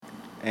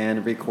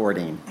And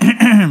recording.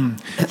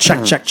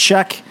 Check.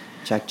 Check.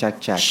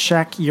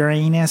 Check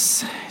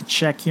Uranus.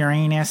 Check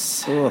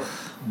Uranus.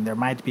 Oof. There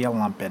might be a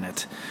lump in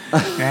it.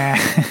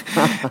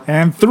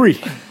 And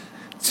 3,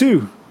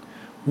 2,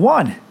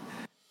 1.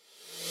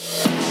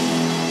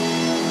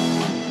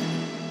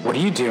 What are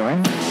you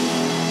doing?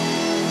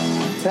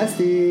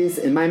 Testes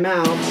in my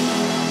mouth.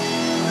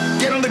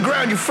 Get on the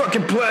ground, you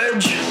fucking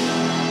pledge!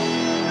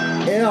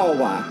 Ew.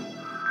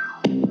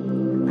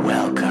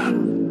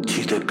 Welcome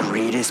to the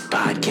greatest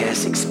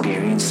podcast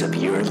experience of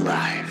your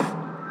life.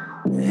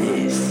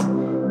 This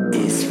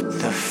is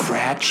the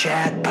Frat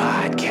Chat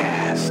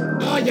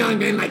Podcast. All young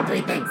men like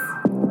three things.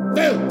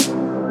 Food,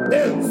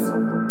 booze,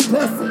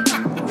 pussy.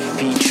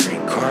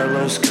 Featuring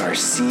Carlos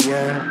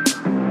Garcia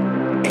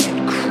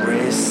and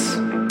Chris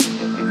Moore.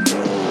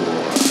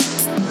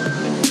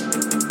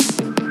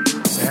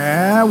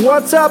 And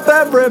what's up,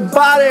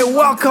 everybody?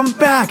 Welcome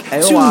back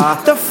Hey, to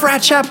the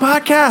Frat Chat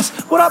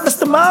Podcast. What up,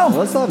 Mr. Mo?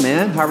 What's up,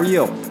 man? How are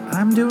you?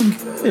 I'm doing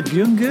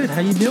good.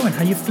 How you doing?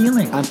 How you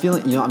feeling? I'm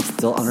feeling, I'm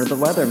still under the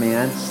weather,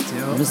 man.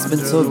 I've just been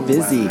so under the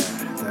busy.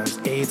 weather. Those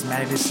AIDS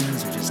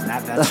medicines are just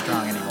not that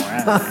strong anymore.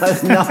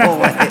 No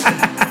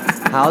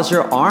way. How's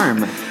your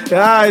arm?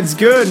 It's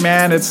good,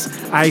 man.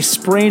 I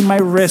sprained my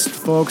wrist,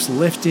 folks,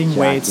 lifting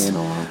weights. Jacking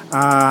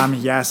off.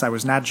 Yes, I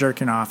was not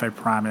jerking off, I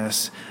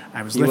promise.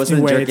 I was He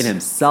lifting wasn't weights. jerking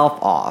himself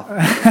off,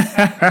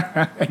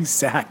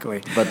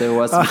 Exactly. but there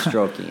was some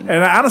stroking.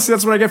 And honestly,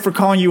 that's what I get for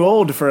calling you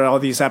old for all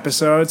these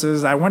episodes.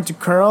 Is I went to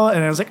curl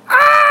and I was like,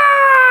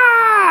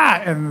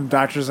 ah, and the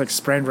doctor's like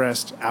sprained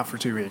wrist, out for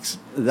 2 weeks.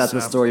 That's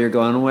the story you're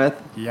going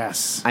with?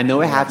 Yes. I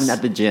know it happened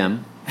at the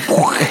gym.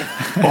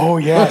 Oh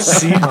yeah,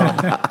 steam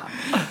room.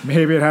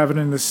 Maybe it happened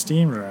in the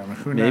steam room.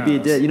 Who knows? Maybe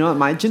it did. You know what?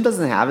 My gym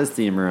doesn't have a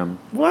steam room.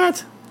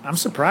 What? I'm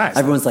surprised.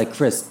 Everyone's like,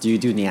 Chris, do you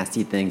do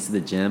nasty things to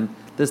the gym?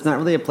 There's not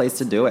really a place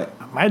to do it.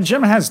 My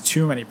gym has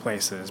too many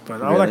places,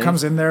 but all Really? that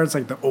comes in there, it's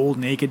like the old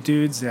naked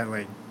dudes that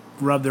like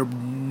rub their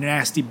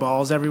nasty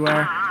balls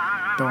everywhere.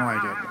 Don't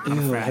like it. I'm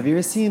a Ew, fan. have you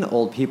ever seen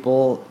old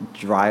people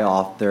dry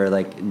off their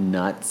like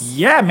nuts?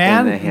 Yeah,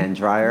 man. In the hand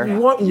dryer.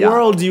 What Yeah.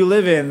 world do you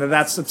live in that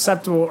that's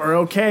acceptable or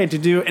okay to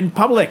do in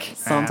public?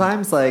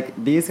 Sometimes like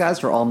these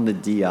guys are on the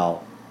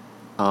DL.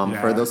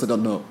 Yeah. For those who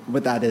don't know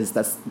what that is,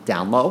 that's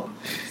down low.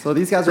 So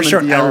these guys For are on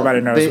sure, the DL.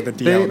 everybody knows what the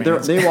DL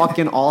means. They walk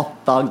in all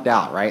thugged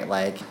out, right?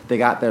 Like they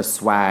got their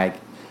swag.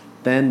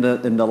 Then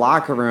in the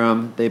locker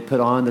room, they put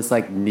on this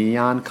like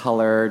neon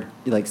colored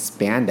like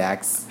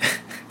spandex,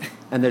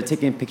 and they're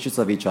taking pictures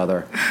of each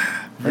other.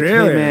 Like,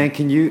 Really? Hey man,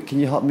 can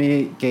you help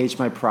me gauge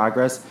my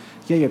progress?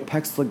 Yeah, your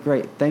pecs look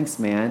great. Thanks,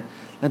 man.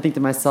 And I think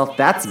to myself,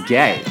 that's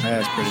gay.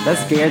 That is pretty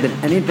That's gay. gayer than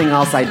anything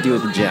else I do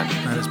at the gym.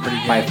 That is pretty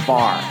By gay.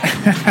 far.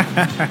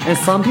 And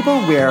some people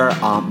wear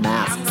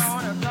masks.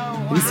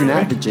 Have you seen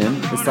that at the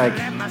gym? It's like,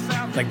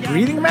 Like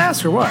breathing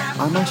masks or what?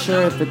 I'm not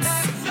sure if it's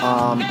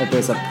if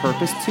there's a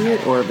purpose to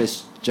it or if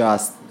it's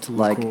just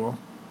like Cool.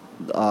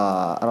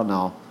 I don't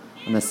know,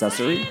 an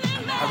accessory.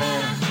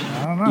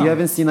 I don't know. You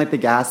haven't seen like the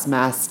gas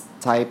mask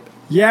type.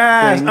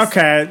 Yeah. things?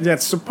 Okay. Yeah.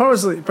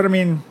 Supposedly, but I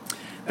mean,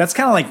 that's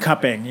kind of like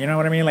cupping. You know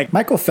what I mean? Like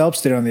Michael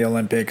Phelps did it on the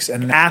Olympics,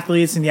 and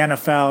athletes in the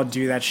NFL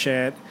do that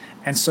shit.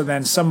 And so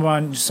then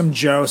some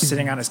Joe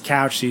sitting on his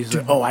couch, he's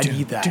like, "Oh, I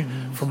need that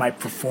for my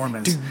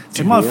performance." It's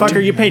like,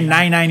 motherfucker, you pay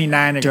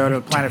 $9.99 to go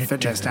to Planet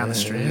Fitness down the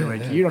street.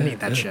 Like, you don't need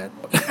that shit.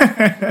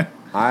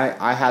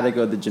 I had to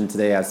go to the gym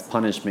today as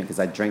punishment because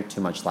I drank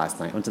too much last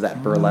night. I went to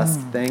that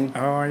burlesque thing.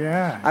 Oh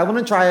yeah. I want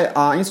to try.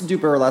 I used to do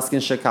burlesque in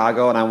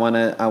Chicago, and I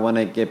want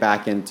to get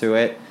back into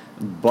it.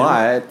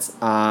 But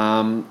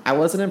I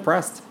wasn't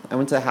impressed. I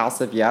went to House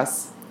of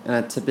Yes, and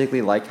I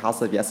typically like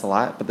House of Yes a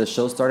lot. But the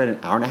show started an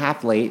hour and a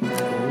half late,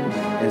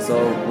 and so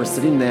we're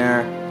sitting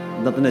there,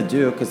 nothing to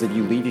do because if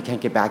you leave, you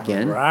can't get back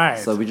in. Right.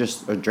 So we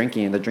just are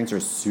drinking. The drinks are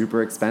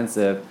super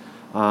expensive,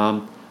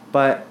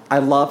 but I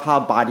love how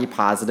body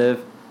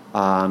positive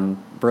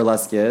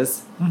burlesque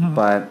is. Mm-hmm.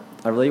 But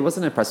I really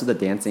wasn't impressed with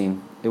the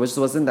dancing. It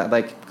wasn't that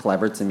like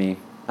clever to me.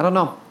 I don't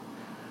know.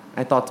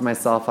 I thought to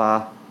myself,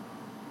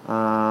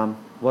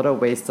 what a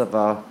waste of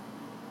a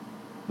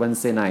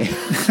Wednesday night.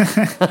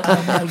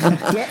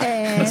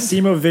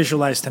 Simo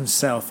visualized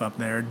himself up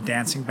there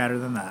dancing better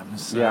than them.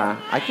 So. Yeah,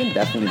 I can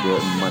definitely do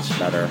it much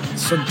better.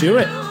 So do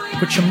it.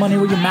 Put your money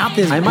where your mouth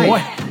is, I boy.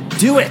 might.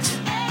 Do it.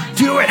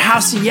 Do it.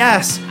 House of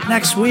Yes.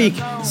 Next week,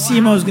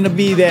 Simo's going to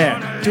be there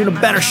doing a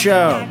better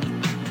show.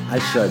 I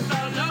should.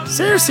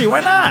 Seriously,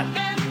 why not?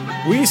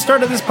 We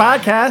started this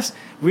podcast.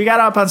 We got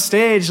up on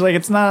stage. Like,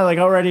 it's not like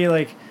already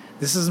like,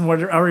 this isn't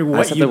already I what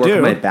just have you to work do.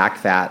 on my back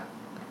fat.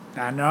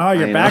 I know,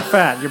 your I back know.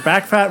 fat. Your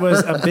back fat was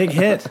a big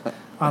hit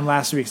on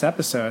last week's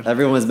episode.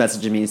 Everyone was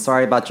messaging me,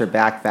 sorry about your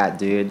back fat,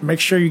 dude.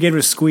 Make sure you give it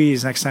a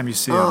squeeze next time you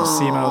see him.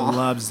 Simo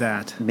loves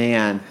that.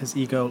 Man. His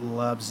ego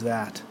loves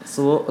that.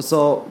 So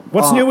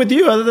What's new with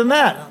you other than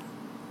that?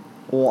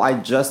 Well, I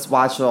just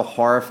watched a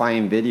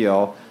horrifying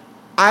video.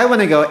 I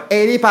want to go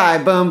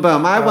 85, boom,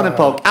 boom. I want to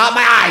poke out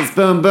my eyes,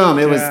 boom, boom.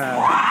 It was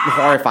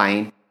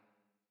horrifying.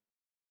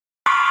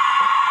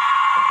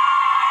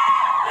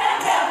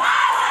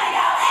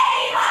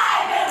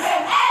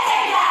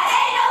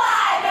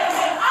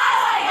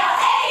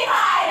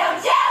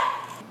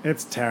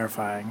 It's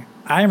terrifying.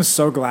 I am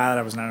so glad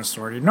I was not a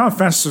sorority. No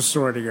offense to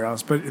sorority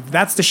girls, but if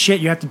that's the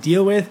shit you have to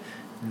deal with,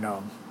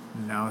 no,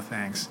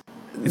 thanks.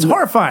 It's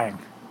horrifying.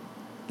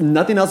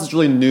 Nothing else is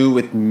really new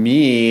with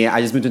me.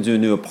 I just moved into a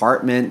new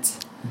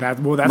apartment. That's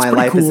My pretty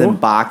life cool. is in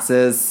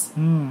boxes.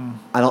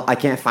 I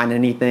can't find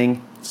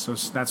anything. So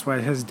that's why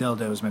his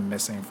dildo's been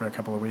missing for a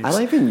couple of weeks. I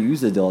don't even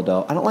use a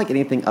dildo. I don't like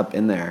anything up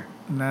in there.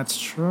 That's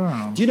true.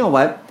 Do you know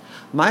what?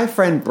 My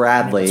friend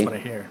Bradley, That's what I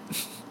hear.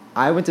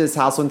 I went to his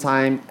house one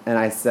time and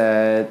I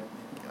said,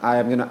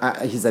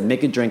 he said,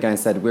 make a drink. And I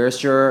said,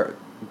 where's your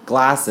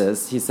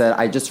glasses? He said,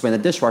 I just ran the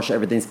dishwasher.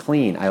 Everything's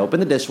clean. I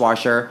opened the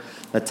dishwasher,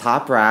 the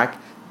top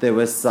rack. There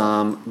was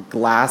some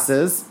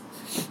glasses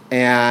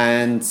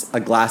and a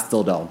glass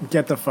dildo.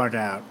 Get the fuck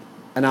out.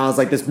 And I was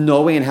like, there's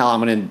no way in hell I'm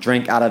going to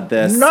drink out of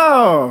this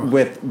No!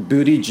 with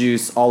booty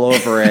juice all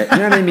over it. You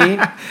know what I mean?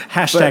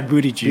 Hashtag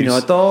booty juice. You know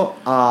what, though?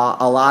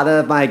 A lot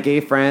of my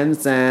gay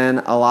friends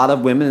and a lot of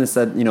women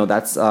said, you know,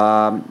 that's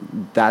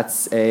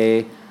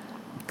a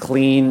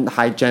clean,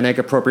 hygienic,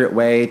 appropriate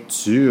way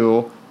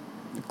to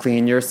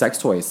clean your sex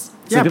toys.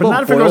 Yeah, Some but people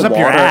not if it boil goes up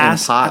your water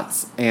ass. in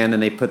pots and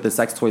then they put the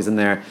sex toys in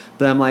there.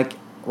 But I'm like,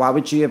 why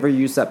would you ever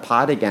use that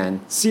pot again?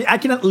 See, I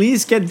can at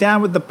least get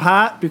down with the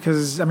pot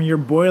because, I mean, you're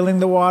boiling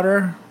the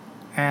water.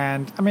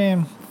 And, I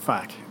mean,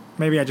 fuck.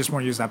 Maybe I just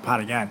won't use that pot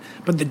again.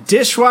 But the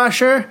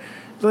dishwasher,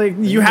 like,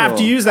 you have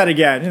to Ew. use that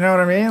again. You know what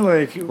I mean?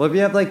 Like, What if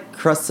you have like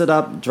crusted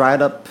up,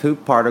 dried up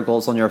poop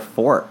particles on your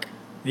fork?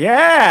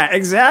 yeah,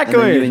 exactly.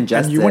 And then you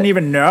ingest and you it. wouldn't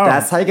even know.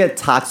 That's how you get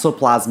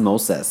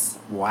toxoplasmosis.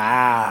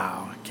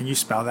 Wow. Can you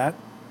spell that?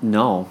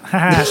 No.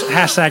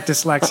 Hashtag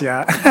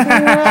dyslexia.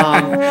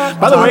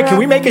 By the way, can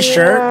we make a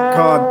shirt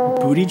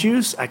called Booty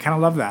Juice? I kind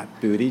of love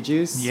that. Booty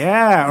juice?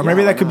 Yeah, or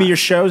maybe why that could be not? your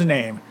show's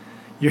name.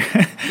 Your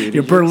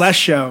Juice? burlesque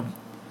show.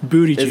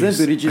 Booty Juice.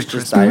 Isn't booty juice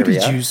just Booty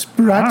diarrhea? Juice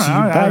brought to you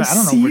by I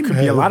don't know. It could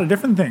be a lot of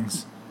different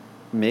things.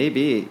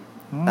 Maybe.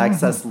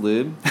 Excess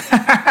lube.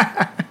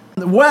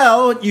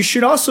 Well, you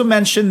should also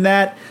mention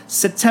that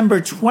September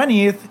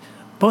 20th,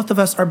 both of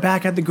us are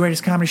back at the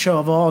greatest comedy show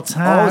of all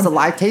time. Oh, it's a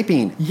live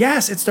taping.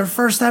 Yes, it's their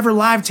first ever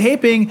live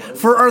taping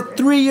for our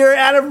 3-year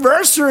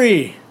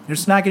anniversary.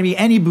 There's not going to be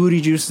any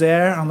booty juice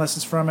there unless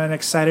it's from an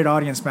excited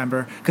audience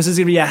member because it's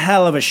going to be a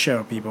hell of a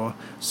show, people.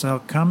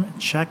 So come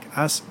check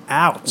us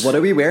out. What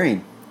are we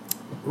wearing?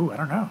 Ooh, I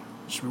don't know.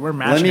 Should we wear Let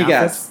matching me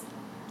outfits? guess.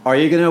 Are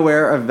you going to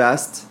wear a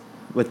vest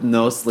with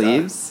no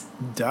sleeves?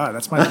 Duh,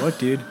 that's my look,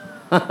 dude.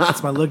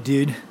 That's my look,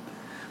 dude.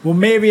 Well,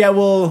 maybe I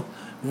will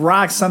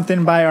rock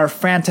something by our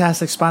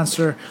fantastic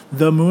sponsor,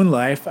 The Moon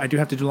Life. I do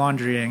have to do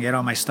laundry and get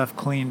all my stuff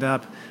cleaned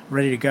up,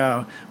 ready to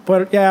go.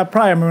 But yeah,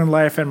 probably a Moon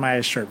Life and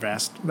my shirt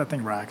vest. That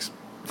thing rocks.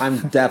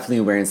 I'm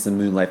definitely wearing some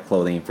Moonlight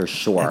clothing for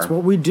sure. That's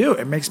what we do.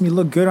 It makes me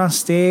look good on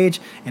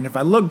stage. And if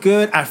I look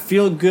good, I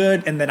feel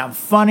good, and then I'm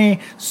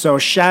funny. So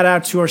shout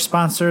out to our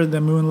sponsor, The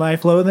Moon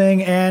Life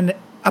Clothing and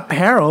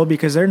Apparel,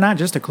 because they're not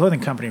just a clothing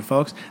company,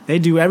 folks. They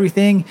do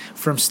everything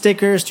from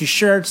stickers to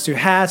shirts to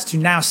hats to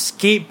now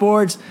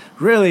skateboards.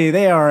 Really,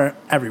 they are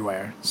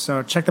everywhere.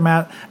 So check them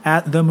out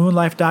at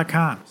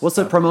themoonlife.com. What's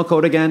the promo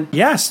code again?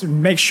 Yes,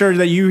 make sure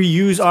that you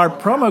use our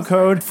promo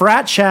code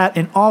FRATCHAT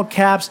in all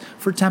caps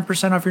for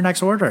 10% off your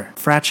next order.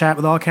 FRATCHAT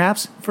with all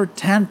caps for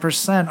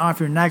 10% off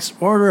your next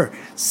order.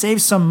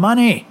 Save some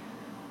money.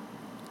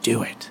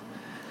 Do it.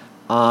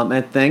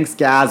 And thanks,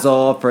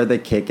 Gazzle, for the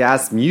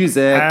kick-ass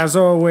music. As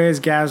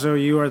always, Gazzo,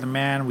 you are the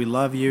man. We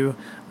love you.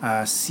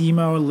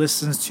 Simo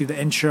listens to the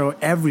intro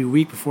every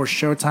week before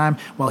showtime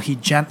while he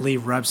gently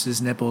rubs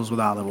his nipples with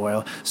olive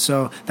oil.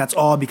 So that's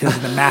all because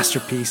of the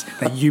masterpiece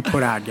that you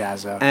put out,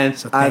 Gazzo. And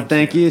so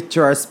thank you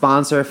to our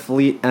sponsor,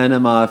 Fleet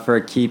Enema, for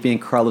keeping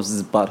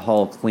Carlos's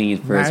butthole clean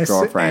for his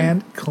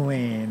girlfriend. And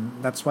clean.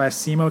 That's why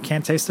Simo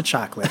can't taste the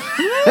chocolate.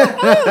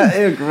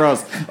 Ew,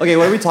 gross. Okay,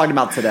 what are we talking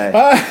about today?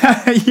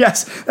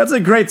 Yes, that's a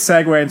great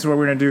segue into what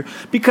we're going to do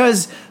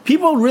because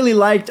people really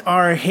liked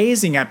our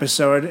hazing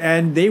episode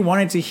and they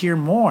wanted to hear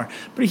more.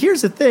 But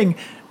here's the thing.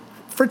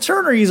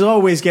 Fraternities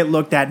always get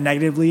looked at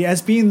negatively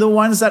as being the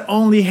ones that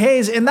only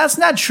haze, and that's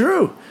not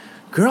true.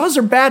 Girls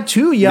are bad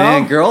too, yo.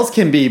 Man, girls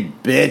can be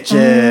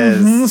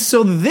bitches.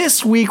 So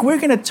this week we're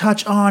going to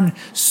touch on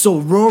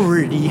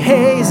sorority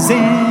hazing.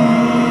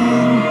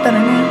 Man,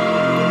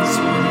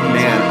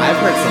 I've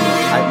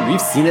heard we've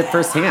seen it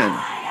firsthand.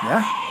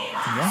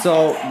 Yeah.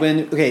 So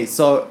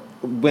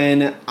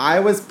when I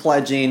was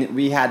pledging,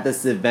 we had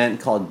this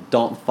event called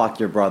Don't Fuck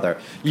Your Brother.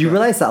 You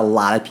realize that a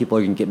lot of people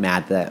are going to get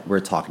mad that we're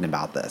talking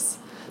about this.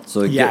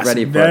 So get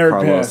ready for it,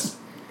 Carlos. Pissed.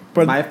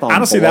 But my phone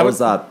honestly,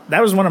 blows up.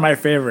 That was one of my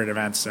favorite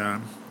events.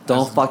 So.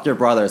 Don't fuck your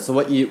brother. So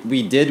what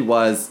we did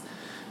was,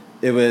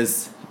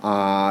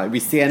 we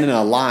stand in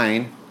a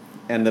line,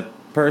 and the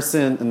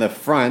person in the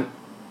front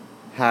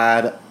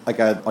had like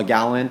a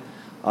gallon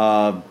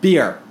of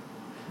beer.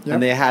 Yep.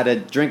 And they had to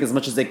drink as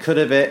much as they could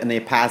of it, and they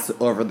passed it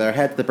over their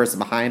head to the person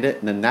behind it,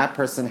 and then that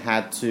person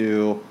had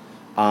to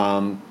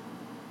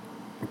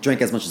drink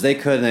as much as they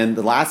could, and then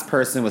the last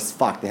person was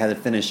fucked. They had to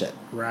finish it.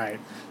 Right.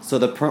 So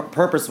the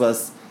purpose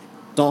was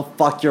don't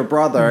fuck your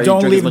brother. You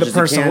Don't drink leave as much the as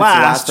you person can, so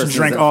last to person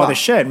drink doesn't all fuck. the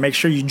shit. Make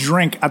sure you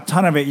drink a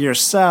ton of it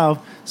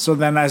yourself. So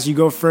then as you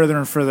go further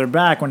and further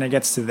back, when it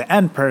gets to the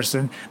end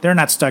person, they're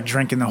not stuck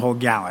drinking the whole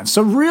gallon.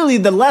 So really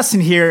the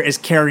lesson here is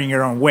carrying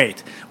your own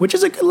weight, which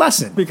is a good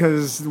lesson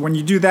because when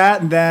you do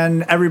that,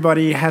 then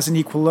everybody has an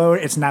equal load.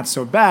 It's not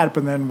so bad.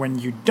 But then when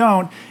you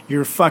don't,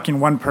 you're fucking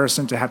one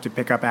person to have to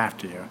pick up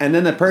after you. And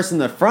then the person in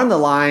the front of the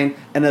line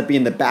ended up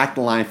being the back of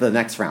the line for the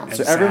next round.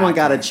 So everyone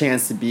got a Exactly.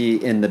 chance to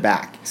be in the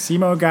back.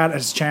 Simo got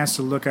his chance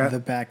to look at the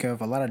back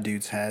of a lot of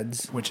dudes'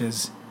 heads, which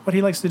is what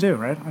he likes to do,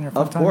 right? On your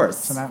front Of time?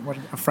 course. Isn't that what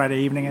a Friday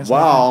evening is?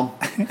 Well,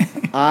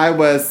 I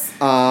was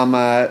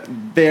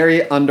very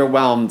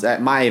underwhelmed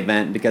at my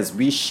event because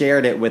we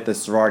shared it with the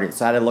sorority.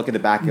 So I had to look at the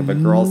back of a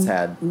girl's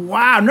head.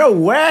 Wow, no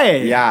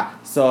way. Yeah,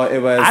 so it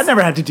was... I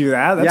never had to do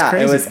that. That's yeah,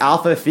 crazy. it was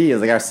Alpha Phi. It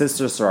was like our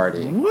sister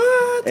sorority.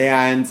 What?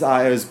 And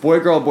it was boy,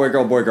 girl, boy,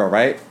 girl, boy, girl,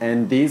 right?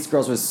 And these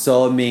girls were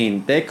so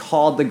mean. They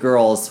called the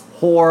girls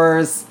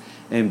whores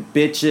and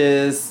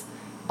bitches.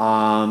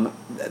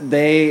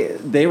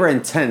 They were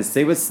intense.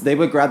 They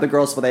would grab the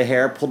girls for their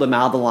hair, pull them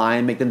out of the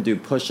line, make them do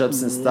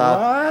push-ups and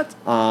stuff.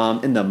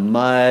 What? In the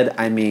mud.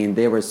 I mean,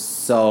 they were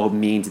so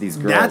mean to these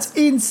girls. That's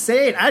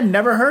insane. I'd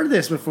never heard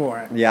this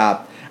before.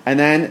 Yeah. And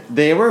then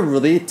they were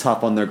really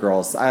tough on their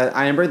girls. I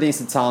remember they used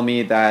to tell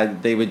me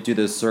that they would do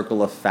the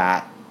circle of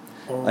fat.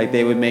 Like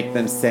they would make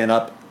them stand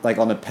up like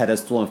on a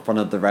pedestal in front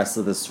of the rest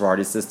of the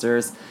sorority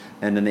sisters,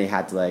 and then they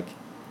had to like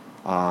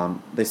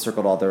they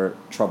circled all their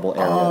trouble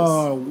areas.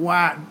 Oh,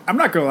 wow. I'm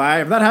not going to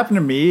lie. If that happened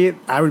to me,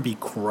 I would be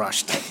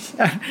crushed.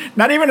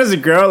 Not even as a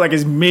girl, like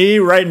as me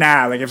right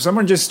now. Like if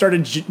someone just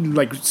started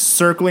like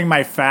circling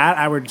my fat,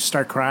 I would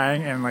start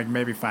crying in like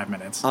maybe 5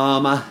 minutes.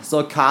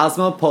 So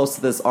Cosmo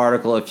posted this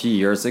article a few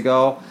years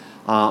ago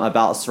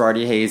about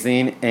sorority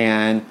hazing,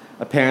 and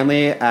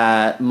apparently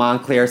at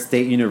Montclair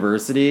State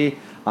University,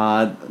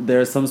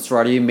 there's some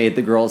sorority who made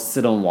the girls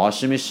sit on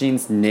washing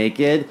machines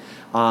naked,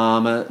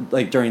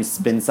 like during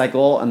spin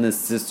cycle, and the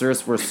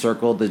sisters were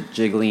circled the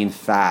jiggling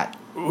fat.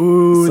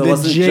 Ooh, So it the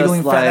wasn't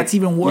jiggling just fat. like That's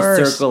even You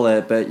worse. circle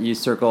it, but you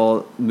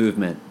circle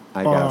movement,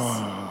 I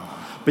guess.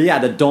 But yeah,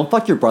 the "Don't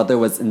Fuck Your Brother"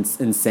 was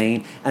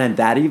insane. And at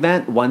that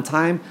event, one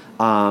time,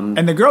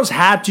 And the girls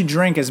had to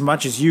drink as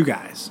much as you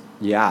guys.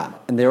 yeah,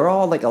 and they were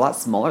all like a lot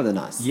smaller than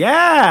us.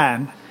 Yeah.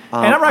 And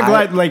I'm not I-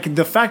 glad, like,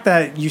 the fact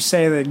that you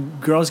say that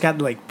girls got,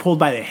 like, pulled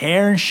by the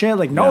hair and shit,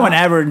 like, no Yeah. one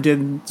ever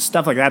did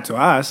stuff like that to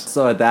us.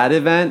 So at that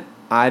event,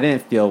 I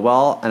didn't feel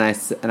well, and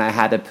I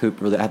had to poop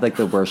really. I had like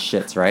the worst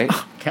shits, right?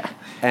 Okay.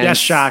 And, Yes,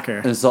 shocker.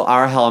 And so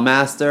our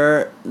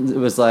hellmaster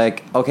was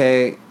like,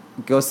 "Okay,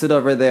 go sit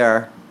over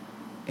there,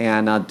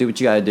 and do what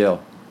you gotta do."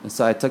 And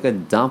so I took a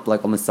dump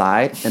like on the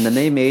side, and then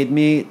they made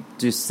me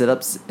do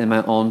sit-ups in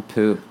my own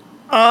poop.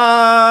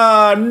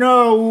 Oh,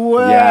 no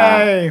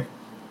way.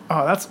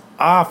 Oh, that's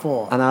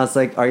awful. And I was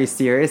like, "Are you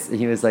serious?" And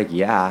he was like,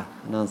 "Yeah."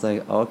 And I was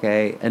like,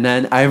 "Okay." And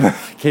then I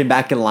came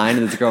back in line,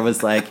 and this girl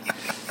was like,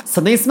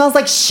 "Something smells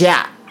like shit."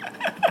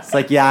 It's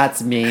like, "Yeah,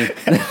 it's me.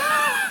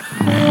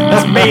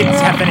 That's me,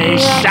 Tiffany.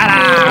 Shut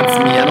up. It's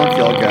me. I don't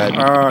feel good."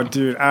 Oh,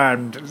 dude.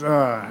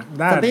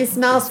 That. Something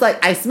smells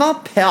like I smell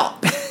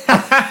pelt.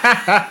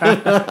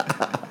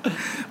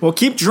 Well,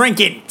 keep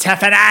drinking,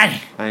 Tiffany.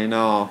 I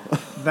know.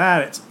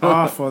 That is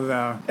awful,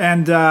 though.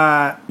 And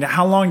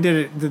how long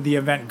did the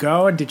event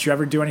go? Did you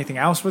ever do anything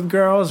else with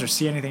girls or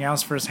see anything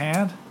else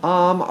firsthand?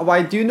 Well,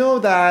 I do know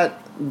that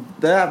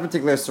that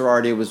particular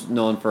sorority was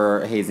known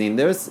for hazing.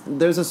 There's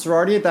a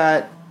sorority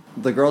that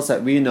the girls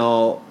that we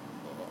know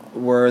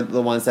were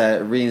the ones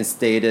that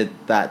reinstated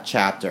that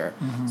chapter.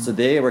 So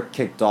they were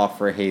kicked off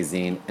for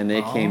hazing, and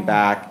they came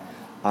back,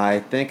 I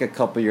think, a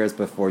couple years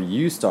before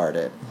you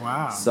started.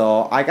 Wow.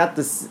 So I got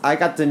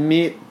to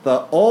meet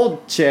the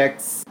old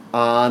chicks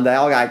that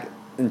all got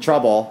in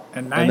trouble,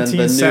 In and then the new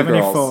girls.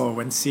 1974,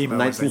 when Simo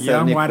was a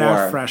young 1974.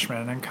 white-out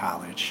freshman in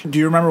college. Do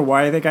you remember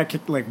why they got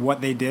kicked, like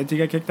what they did to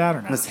get kicked out or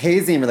It not? was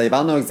hazing related, but I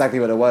don't know exactly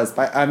what it was.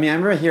 But I mean, I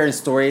remember hearing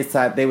stories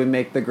that they would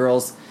make the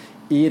girls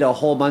eat a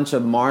whole bunch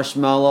of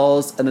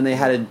marshmallows, and then they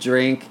had to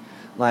drink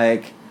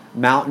like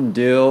Mountain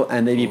Dew,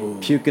 and they'd be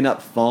puking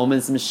up foam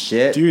and some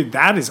shit. Dude,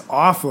 that is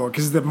awful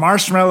because the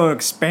marshmallow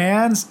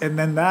expands and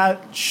then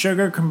that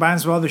sugar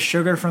combines with all the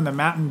sugar from the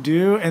Mountain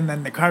Dew and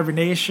then the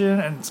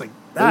carbonation, and it's like,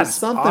 There was that's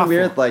something awful.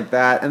 weird like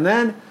that. And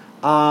then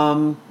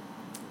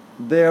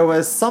there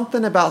was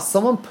something about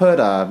someone put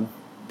a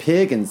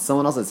pig in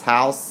someone else's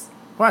house.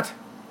 What?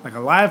 Like a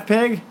live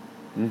pig?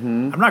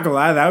 Mm-hmm. I'm not gonna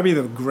lie, that would be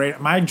the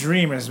great. My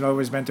dream has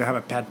always been to have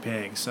a pet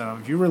pig. So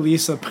if you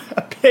release a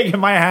pig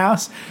in my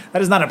house,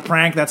 that is not a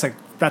prank. That's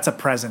a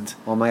present.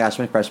 Oh my gosh,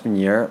 my freshman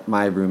year,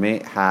 my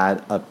roommate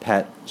had a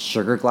pet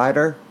sugar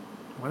glider.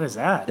 What is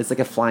that? It's like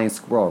a flying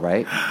squirrel,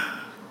 right?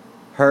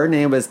 Her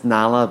name was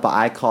Nala, but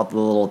I called the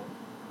little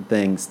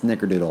thing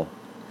Snickerdoodle.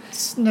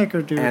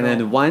 Snickerdoodle. And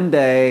then one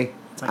day,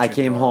 It's I actually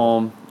came adorable.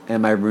 home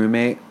and my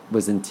roommate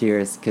was in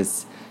tears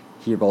because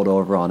he rolled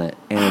over on it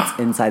and its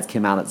insides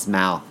came out its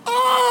mouth.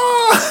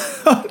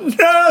 Oh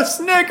no,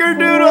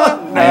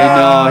 Snickerdoodle!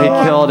 I know,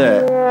 he killed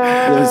it.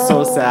 It was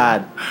so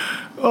sad.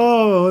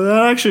 Oh,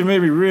 that actually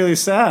made me really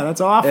sad.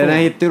 That's awful. And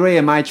he threw it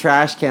in my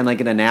trash can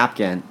like in a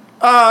napkin.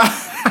 And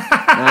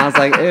I was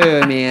like,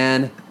 "Ew,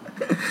 man."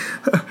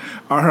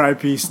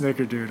 R.I.P.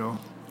 Snickerdoodle.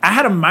 I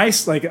had a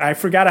mice, I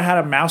forgot I had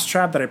a mouse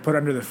trap that I put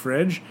under the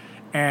fridge,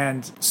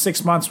 and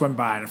 6 months went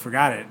by and I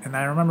forgot it. And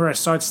I remember I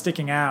saw it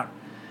sticking out,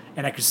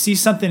 and I could see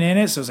something in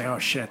it, so I was like, oh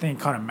shit, I think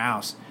I caught a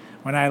mouse.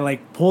 When I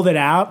pulled it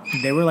out,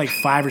 there were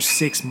 5 or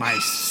 6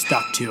 mice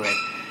stuck to it.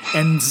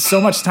 And so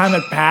much time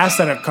had passed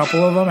that a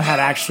couple of them had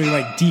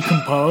actually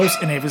decomposed,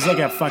 and it was like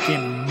a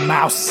fucking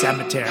mouse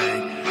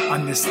cemetery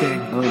on this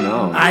thing. Oh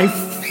no. I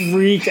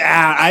freaked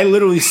out. I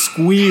literally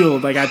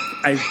squealed.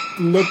 I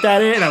looked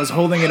at it and I was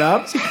holding it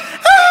up.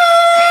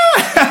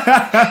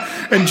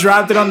 And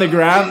dropped it on the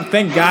ground.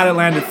 Thank God it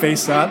landed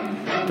face up.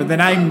 But then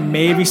I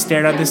maybe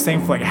stared at this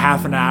thing for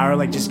half an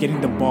hour, just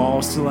getting the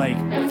balls to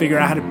figure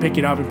out how to pick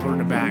it up and put it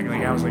in a bag.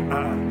 I was like,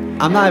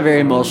 I'm not a very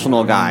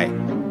emotional guy.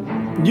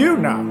 You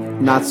know.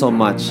 Not so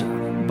much.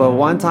 But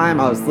one time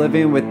I was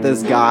living with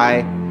this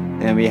guy,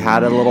 and we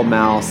had a little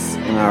mouse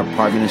in our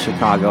apartment in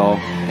Chicago,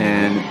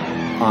 and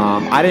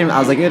I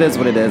was like, it is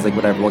what it is,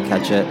 whatever, we'll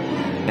catch it.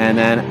 And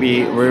then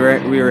we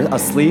were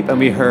asleep, and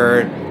we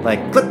heard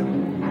click,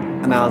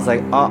 and I was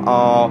like,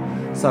 uh-oh.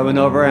 So I went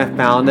over and I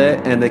found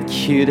it, and it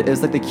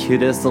was the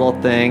cutest little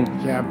thing.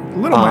 Yeah,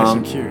 little mice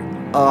are cute.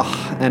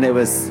 And it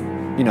was,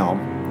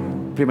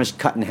 pretty much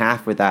cut in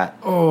half with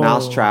that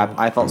mouse trap.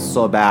 I felt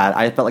so bad.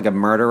 I felt like a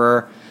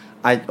murderer.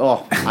 I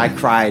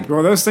cried.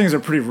 Well, those things are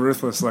pretty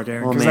ruthless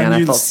looking. Oh, Because man, then I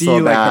you'd felt see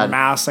so bad. the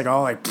mouse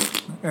all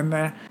in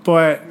there.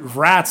 But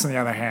rats, on the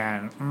other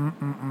hand,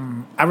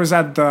 I was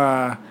at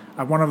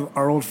one of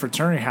our old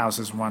fraternity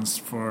houses once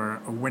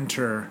for a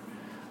winter.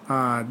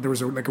 There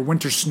was a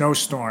winter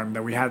snowstorm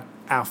that we had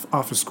off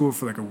of school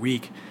for a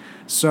week.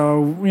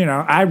 So,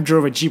 I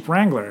drove a Jeep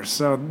Wrangler.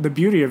 So the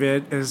beauty of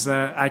it is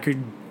that I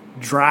could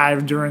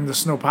drive during the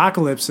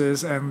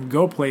snowpocalypses and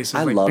go places.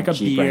 I love pick up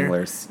Jeep beer.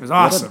 Wranglers. It was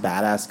awesome. What a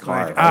badass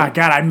car.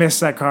 God, I miss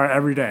that car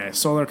every day. I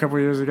sold it a couple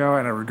of years ago,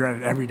 and I regret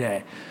it every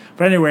day.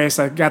 But anyways,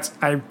 I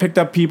picked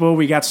up people.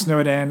 We got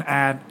snowed in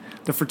at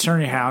the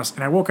fraternity house,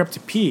 and I woke up to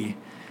pee.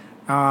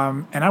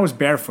 And I was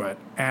barefoot.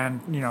 And,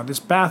 this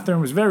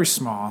bathroom was very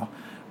small.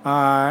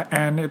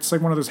 And it's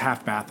one of those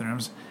half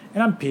bathrooms.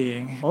 And I'm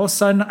peeing. All of a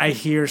sudden, I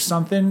hear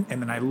something,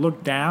 and then I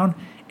look down,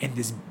 and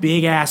this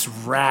big-ass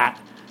rat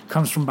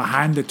comes from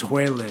behind the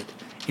toilet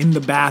in the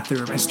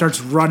bathroom and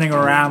starts running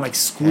around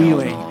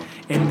squealing. No.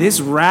 And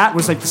this rat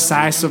was the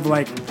size of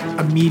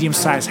a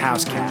medium-sized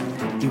house cat.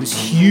 It was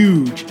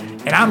huge.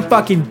 And I'm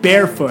fucking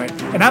barefoot.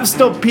 And I'm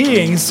still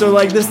peeing. So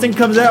this thing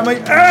comes out. I'm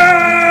like,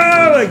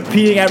 ah!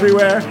 Peeing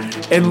everywhere.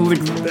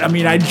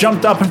 And I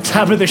jumped up on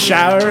top of the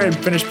shower and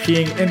finished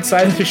peeing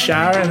inside of the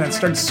shower and then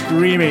started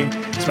screaming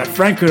so my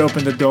friend could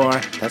open the door.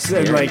 That's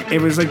And, scary.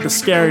 it was the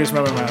scariest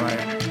moment of my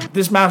life. If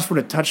this mouse would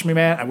have touched me,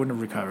 man, I wouldn't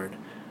have recovered.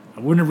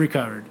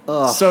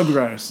 Ugh. So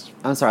gross.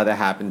 I'm sorry that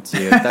happened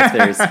to you. That's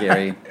very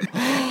scary.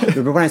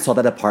 Remember when I saw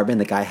that apartment,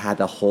 the guy had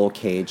a whole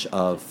cage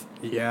of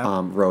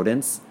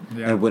rodents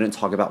and wouldn't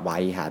talk about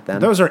why he had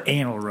them? Those are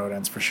anal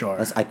rodents for sure.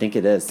 I think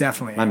it is.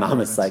 Definitely My mom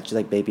rodents. was she's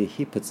like, baby,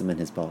 he puts them in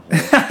his butthole.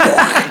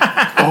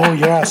 Oh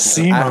yeah,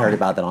 SEMO. I heard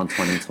about that on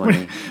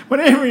 2020.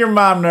 Whenever your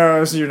mom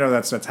knows,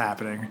 that's what's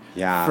happening.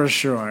 Yeah. For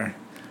sure.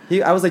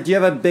 I was like, do you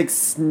have a big,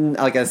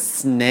 a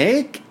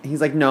snake?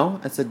 He's like,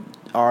 no. I said,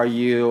 are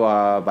you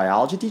a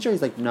biology teacher?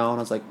 He's like, no. And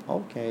I was like,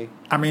 okay.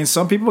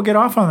 Some people get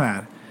off on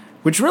that.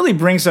 Which really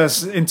brings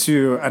us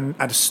into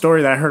a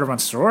story that I heard of on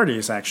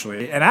sororities,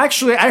 actually. And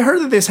actually, I heard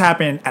that this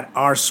happened at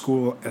our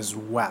school as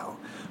well.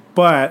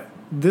 But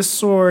this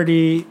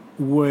sorority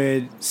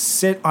would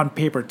sit on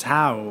paper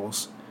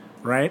towels,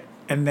 right?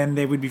 And then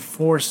they would be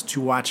forced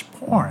to watch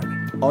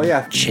porn. Oh,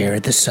 yeah.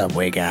 Jared the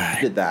Subway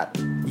guy. Did that.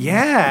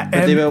 Yeah.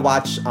 But they would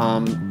watch,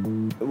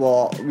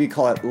 we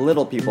call it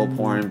little people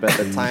porn, but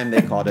at the time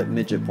they called it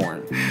midget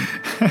porn.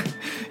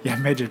 Yeah,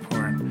 midget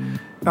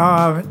porn.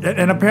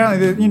 And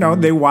apparently,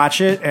 they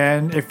watch it,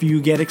 and if you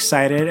get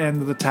excited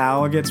and the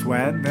towel gets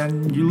wet,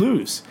 then you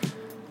lose.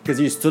 Because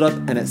you stood up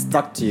and it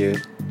stuck to you.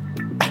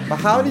 But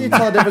how do you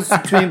tell the difference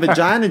between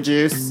vagina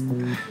juice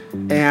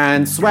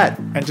and sweat?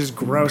 And just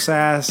gross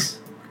ass.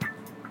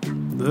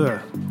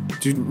 Ugh.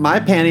 Dude, My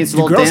panties are a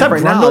do little girls damp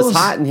have right now. It's grundles?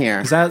 hot in here.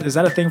 Is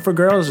that a thing for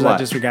girls? Or is What? that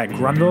just we got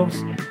grundles?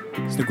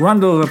 So the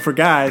grundle for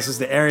guys is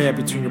the area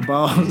between your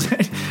balls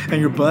and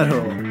your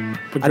butthole.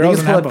 But I think girls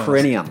it's don't have called a balls.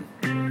 perineum.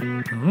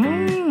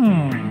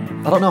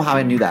 I don't know how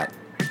I knew that.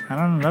 I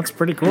don't know. That's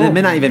pretty cool. And it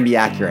may not even be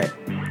accurate.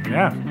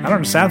 Yeah, I don't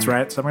know. Sounds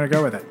right, so I'm gonna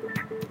go with it.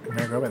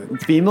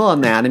 Female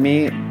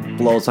anatomy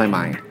blows my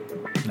mind.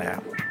 Yeah.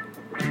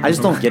 I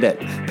just don't get it.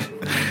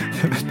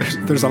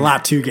 There's a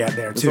lot to get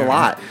there It's too. a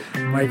lot.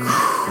 I'm like,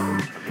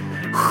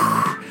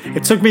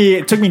 it took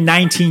me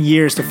 19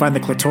 years to find the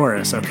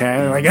clitoris.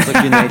 Okay, It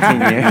took you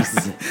 19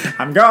 years.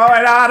 I'm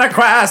going on a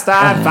quest.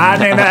 I'm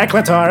finding the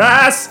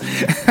clitoris.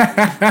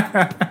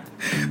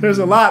 There's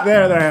a lot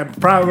there that I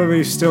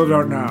probably still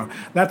don't know.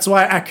 That's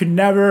why I could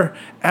never,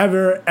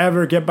 ever,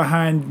 ever get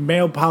behind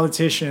male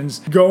politicians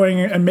going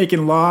and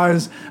making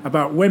laws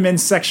about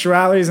women's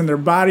sexualities and their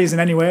bodies in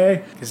any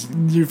way. Because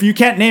if you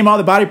can't name all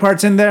the body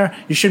parts in there,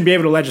 you shouldn't be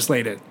able to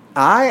legislate it.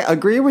 I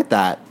agree with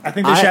that. I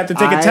think they should have to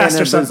take a test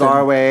or something. In a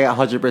bizarre way,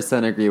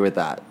 100% agree with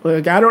that.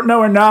 Like, I don't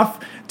know enough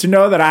to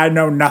know that I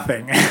know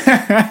nothing.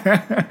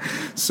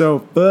 So,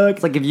 fuck.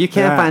 It's like if you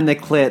can't find the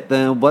clit,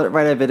 then what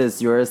right of it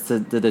is yours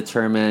to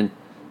determine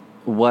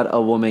what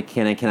a woman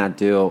can and cannot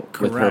do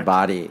with her Correct.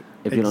 body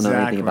if you don't know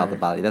anything about Exactly. the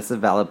body. That's a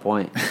valid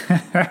point.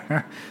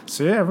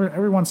 So yeah,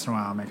 every once in a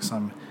while it makes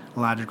some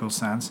logical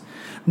sense.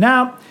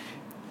 Now,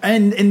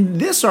 and in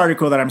this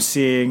article that I'm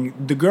seeing,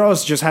 the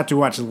girls just had to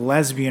watch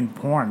lesbian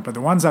porn, but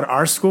the ones at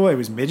our school, it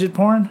was midget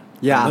porn.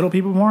 Yeah. Little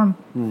people porn.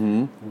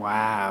 Mm-hmm.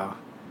 Wow.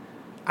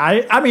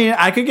 I mean,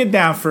 I could get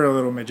down for a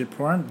little midget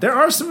porn. There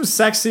are some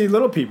sexy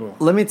little people.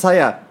 Let me tell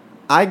you,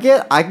 I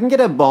can get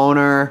a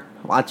boner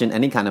watching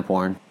any kind of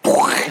porn.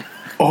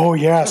 Oh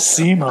yeah,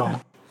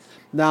 SEMO.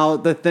 Now,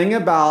 the thing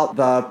about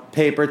the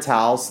paper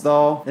towels,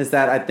 though, is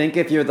that I think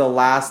if you're the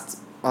last,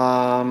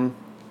 I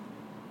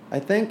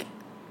think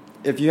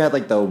if you had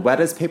like the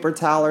wettest paper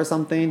towel or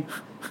something,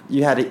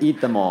 you had to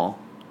eat them all.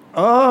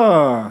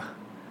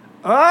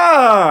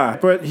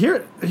 But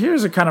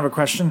here's a kind of a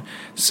question.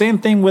 Same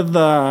thing with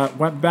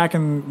back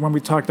in when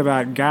we talked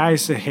about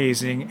guys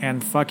hazing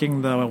and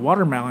fucking the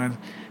watermelon.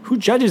 Who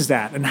judges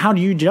that, and how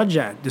do you judge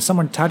that? Does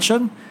someone touch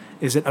them?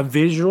 Is it a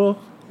visual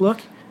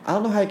look? I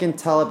don't know how you can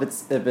tell if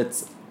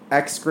it's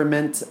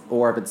excrement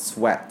or if it's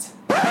sweat.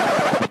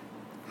 How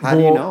do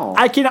you know?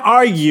 I can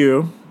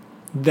argue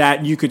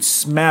that you could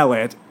smell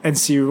it and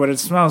see what it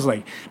smells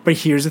like. But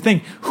here's the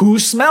thing. Who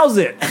smells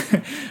it?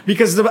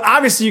 Because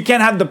obviously you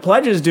can't have the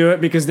pledges do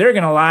it because they're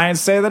going to lie and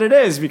say that it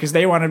is because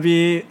they want to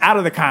be out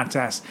of the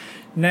contest.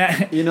 You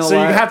know so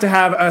what? you have to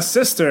have a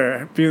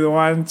sister be the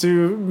one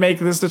to make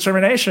this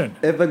determination.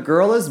 If a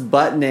girl is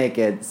butt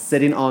naked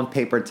sitting on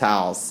paper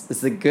towels,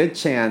 it's a good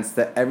chance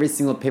that every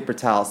single paper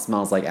towel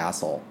smells like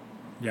asshole.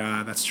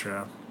 Yeah, that's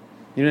true.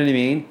 You know what I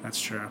mean?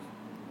 That's true.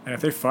 And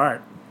if they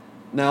fart.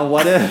 Now,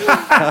 what if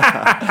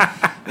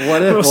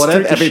what Little if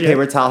streak of every shit.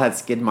 paper towel had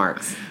skid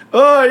marks,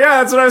 Oh,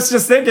 yeah, that's what I was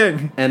just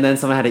thinking. and then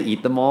someone had to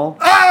eat them all?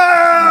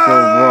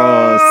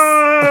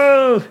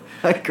 Oh!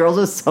 Like, girls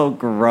are so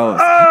gross.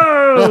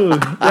 Oh!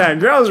 Yeah,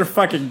 girls are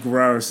fucking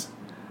gross.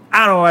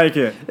 I don't like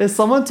it. If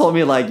someone told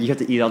me like you have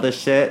to eat all this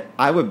shit,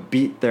 I would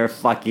beat their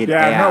fucking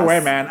Yeah, ass. no way,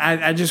 man.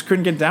 I just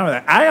couldn't get down with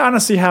that. I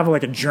honestly have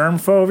like a germ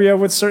phobia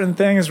with certain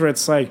things where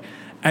it's like,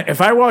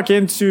 if I walk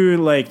into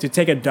like to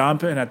take a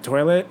dump in a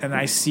toilet and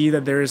I see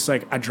that there's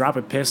like a drop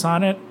of piss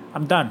on it,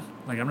 I'm done.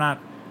 Like I'm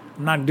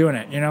not doing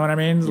it. You know what I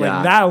mean? Yeah.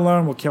 Like that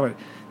alone will kill it.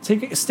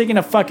 Sticking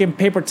a fucking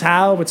paper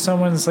towel with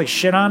someone's like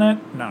shit on it,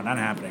 no, not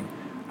happening.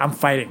 I'm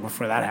fighting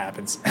before that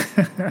happens.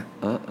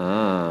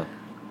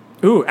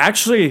 Ooh,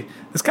 actually,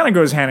 this kind of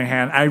goes hand in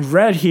hand. I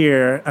read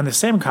here on the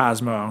same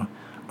Cosmo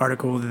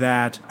article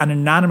that an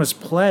anonymous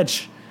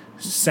pledge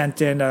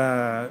sent in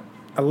a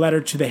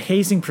letter to the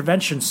Hazing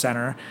Prevention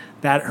Center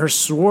that her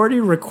sorority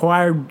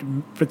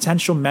required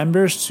potential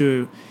members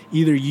to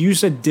either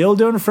use a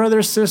dildo in front of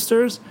their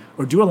sisters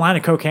or do a line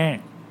of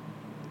cocaine.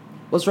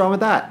 What's wrong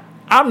with that?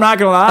 I'm not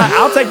gonna lie,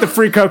 I'll take the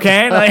free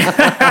cocaine. Like,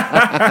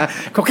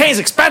 cocaine's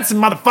expensive,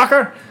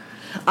 motherfucker.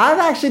 I've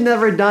actually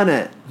never done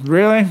it.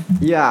 Really?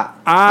 Yeah,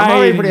 I'm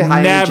already pretty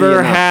high energy never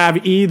enough.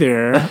 have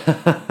either.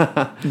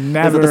 Never. Is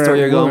that the story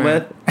you're going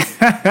woman.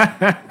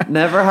 with?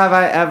 Never have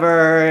I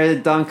ever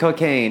done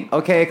cocaine.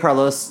 Okay,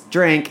 Carlos,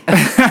 drink.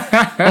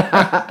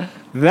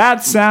 That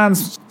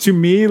sounds to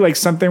me like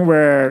something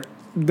where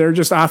they're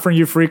just offering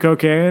you free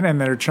cocaine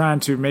and they're trying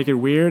to make it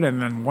weird, and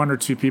then one or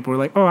two people are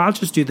like, "Oh, I'll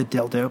just do the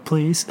dildo,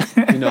 please."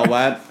 You know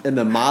what? In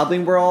the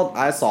modeling world,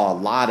 I saw a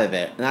lot of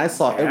it. And I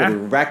saw it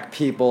would wreck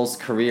people's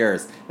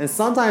careers. And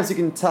sometimes you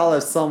can tell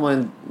if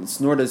someone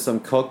snorted some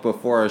coke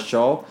before a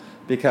show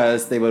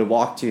because they would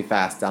walk too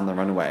fast down the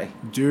runway.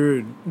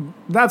 Dude,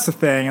 that's the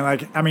thing.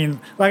 Like, I mean,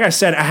 like I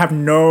said, I have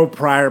no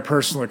prior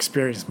personal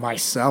experience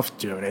myself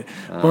doing it,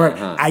 but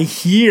I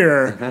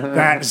hear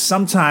that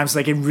sometimes,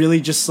 like, it really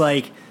just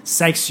like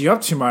psychs you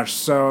up too much,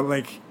 so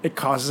like it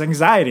causes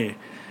anxiety.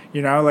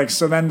 You know, like,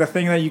 so then the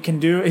thing that you can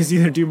do is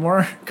either do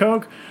more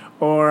coke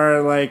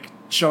or like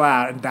chill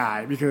out and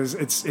die, because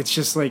it's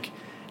just like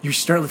you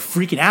start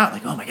freaking out,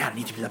 like, oh my god, I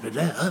need to be blah, blah,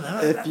 blah.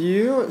 If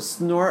you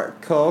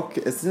snort coke,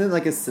 isn't it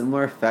like a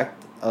similar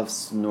effect of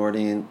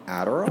snorting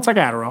Adderall? It's like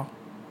Adderall.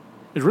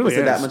 It really Is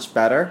it that much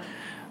better?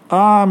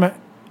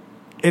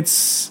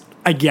 It's,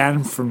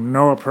 again, from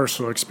no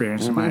personal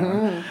experience of my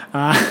own.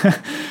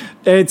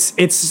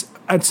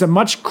 It's a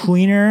much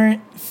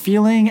cleaner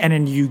feeling, and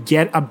then you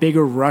get a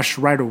bigger rush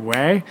right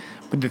away.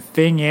 But the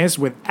thing is,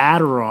 with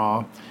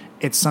Adderall,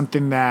 it's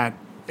something that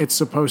it's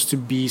supposed to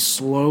be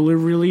slowly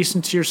released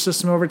into your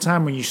system over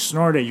time. When you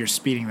snort it, you're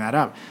speeding that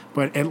up.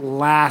 But it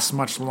lasts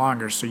much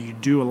longer. So you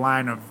do a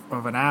line of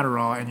an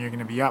Adderall and you're going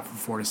to be up for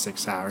 4 to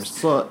 6 hours.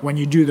 So- when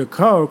you do the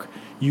Coke,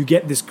 you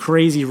get this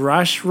crazy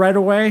rush right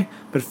away.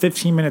 But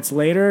 15 minutes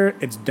later,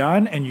 it's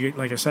done. And you,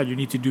 like I said, you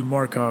need to do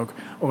more Coke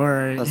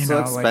or, That's you so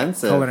know, like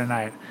expensive. call it a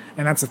night.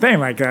 And that's the thing.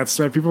 Like, that's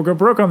why people go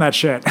broke on that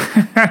shit.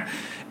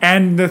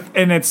 And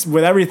it's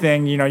with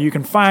everything, you know, you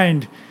can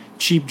find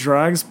cheap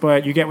drugs,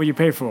 but you get what you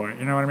pay for.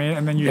 You know what I mean?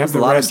 And then you There's have a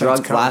the lot of rest that's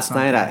drugs covered last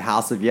night something. at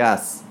House of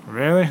Yes.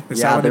 Really? Is that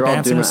Yeah, why they the were all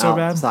dancing doing it was so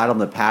bad? outside on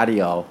the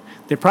patio.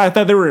 They probably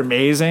thought they were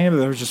amazing, but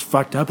they were just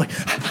fucked up. Like,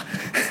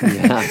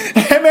 Yeah.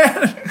 hey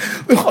man,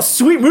 oh,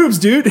 sweet moves,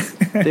 dude.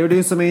 They were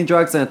doing so many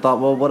drugs, and I thought,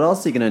 well, what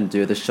else are you gonna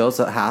do? The show's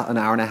an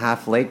hour and a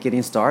half late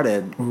getting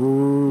started.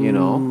 You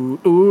know.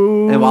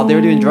 Ooh. And while they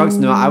were doing drugs,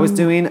 you know, what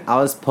I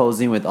was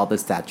posing with all the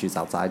statues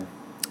outside.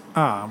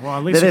 Oh, well,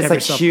 at least Then you it's kept like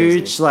yourself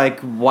huge, busy. like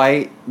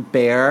white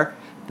bear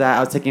that I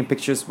was taking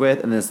pictures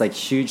with, and this like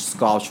huge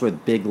sculpture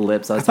with big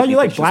lips. I thought you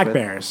liked black with.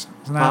 bears.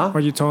 Isn't that Huh?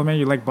 what you told me?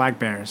 You like black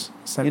bears.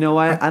 You know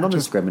what? I don't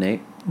just, discriminate.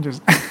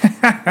 just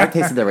I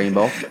tasted the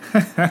rainbow,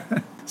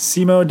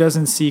 Simo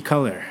doesn't see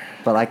color.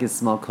 but I can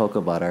smell cocoa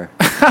butter.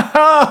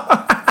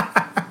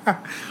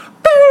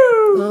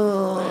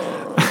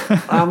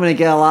 I'm gonna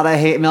get a lot of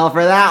hate mail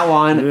for that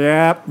one.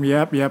 Yep.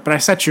 But I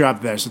set you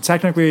up there, so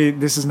technically,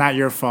 this is not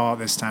your fault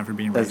this time for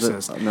being That's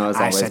racist. no, it's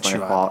I always set my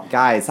you up. fault.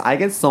 Guys, I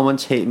get so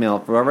much hate mail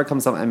for whatever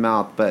comes out my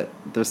mouth, but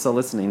they're still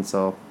listening,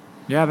 so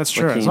Yeah, that's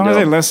true. can As you long as do?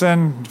 they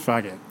listen,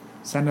 fuck it.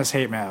 Send us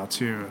hate mail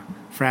to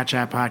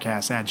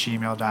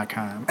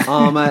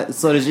fratchatpodcast@gmail.com.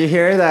 So did you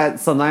hear that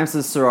sometimes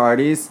the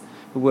sororities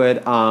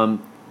would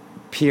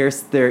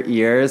pierce their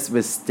ears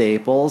with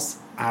staples?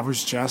 I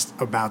was just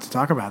about to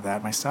talk about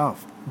that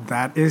myself.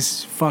 That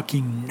is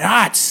fucking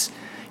nuts.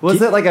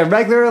 Was it like a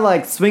regular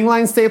like swing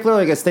line stapler or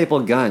like a staple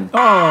gun?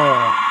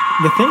 Oh,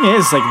 the thing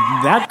is, like,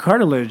 that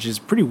cartilage is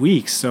pretty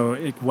weak, so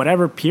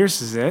whatever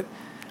pierces it.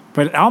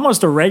 But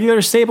almost a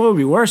regular staple would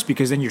be worse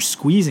because then you're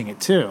squeezing it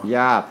too.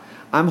 Yeah.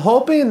 I'm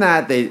hoping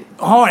that they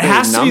Oh, it they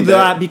has to be numbed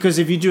that it. because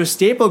if you do a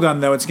staple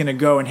gun, though, it's going to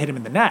go and hit him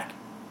in the neck.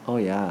 Oh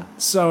yeah.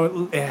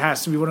 So it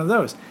has to be one of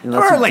those.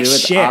 Unless Or you like do it the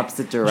shit.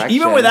 opposite direction.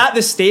 Even without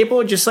the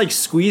staple, just like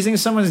squeezing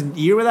someone's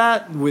ear with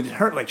that would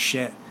hurt like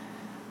shit.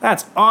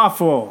 That's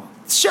awful.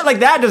 Shit like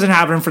that doesn't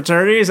happen in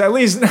fraternities. At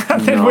least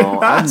nothing with No,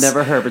 us. I've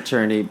never heard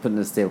fraternity putting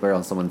a stapler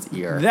on someone's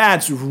ear.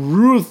 That's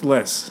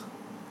ruthless.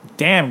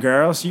 Damn,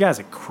 girls, you guys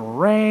are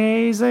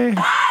crazy.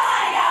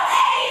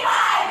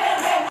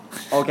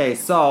 Okay,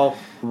 so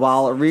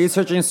while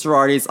researching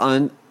sororities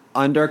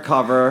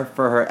undercover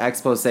for her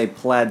expose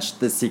pledged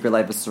The Secret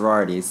Life of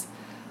Sororities,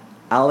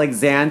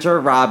 Alexandra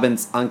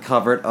Robbins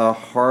uncovered a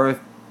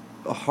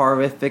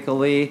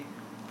horrifically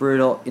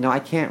brutal. You know, I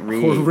can't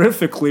read.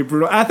 Horrifically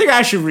brutal. I think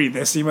I should read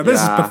this, Ema. This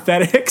Yeah. is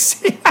pathetic.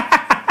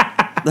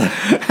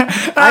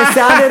 I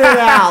sounded it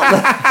out.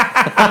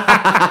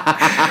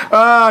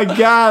 Oh,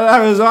 God, that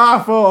was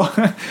awful.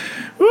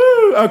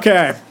 Woo,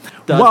 okay.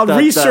 While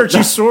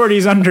researching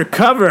sororities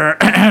undercover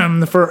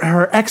for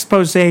her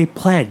expose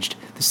pledged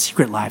The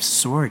Secret Lives of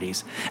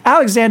Sororities,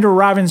 Alexandra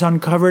Robbins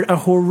uncovered a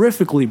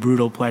horrifically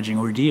brutal pledging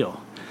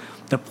ordeal.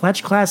 The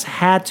pledge class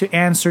had to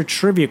answer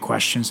trivia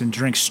questions and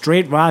drink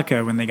straight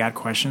vodka when they got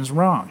questions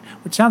wrong,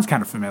 which sounds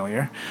kind of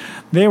familiar.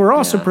 They were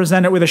also Yeah.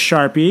 presented with a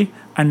Sharpie,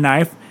 a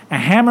knife, a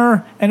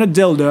hammer, and a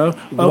dildo.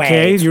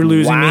 Okay, Wait, you're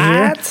losing me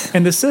here. what?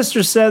 And the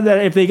sister said that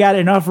if they got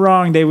enough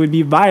wrong, they would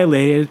be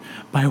violated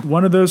by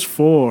one of those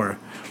four.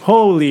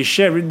 Holy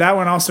shit, that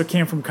one also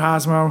came from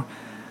Cosmo.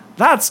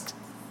 That's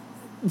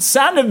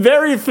sounded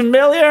very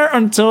familiar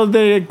until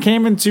they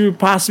came into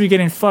possibly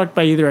getting fucked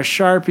by either a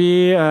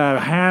Sharpie, a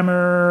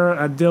hammer,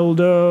 a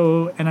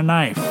dildo, and a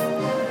knife.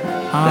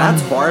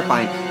 That's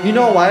horrifying. You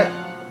know what?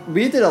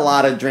 We did a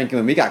lot of drinking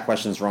when we got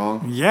questions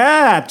wrong.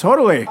 Yeah,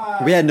 totally.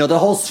 We had the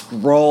whole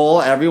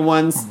scroll,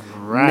 everyone's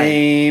Right.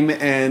 name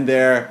and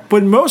their.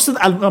 But most of,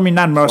 I mean,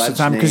 not most of the Pledge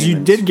time, because name you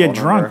and did get phone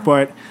drunk,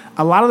 number. but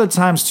a lot of the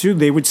times too,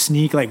 they would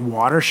sneak like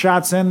water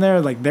shots in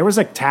there. Like there was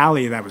a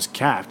tally that was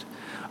kept,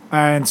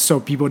 and so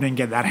people didn't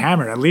get that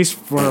hammered. At least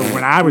for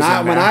when I was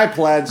Not in when there. I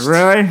pledged.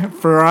 Really?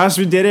 For us,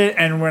 we did it,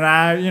 and when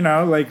I,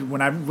 like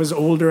when I was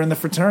older in the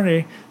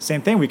fraternity,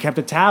 same thing. We kept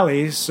a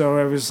tally, so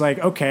it was like,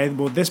 okay,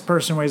 well, this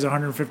person weighs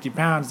 150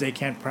 pounds. They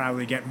can't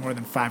probably get more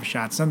than 5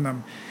 shots in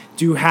them.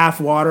 Do half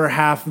water,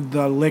 half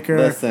the liquor.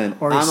 Listen,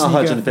 or I'm sneak a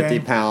 150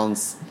 thing.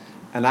 pounds,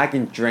 and I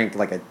can drink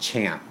like a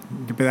champ.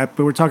 But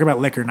we're talking about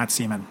liquor, not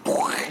semen. Ew,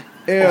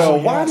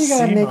 why do you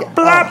gotta make it?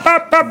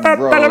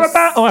 Gross.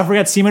 Oh, I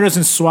forgot. Semen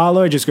doesn't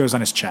swallow; it just goes on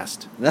his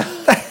chest. It's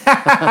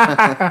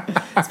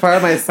part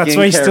of my skincare That's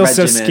why he's still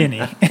so regimen.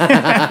 skinny.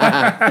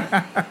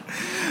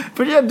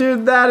 But yeah,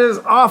 dude, that is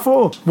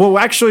awful. Well,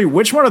 actually,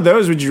 which one of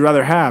those would you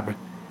rather have?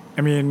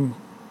 I mean,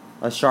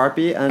 A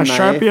Sharpie, a knife,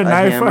 Sharpie, a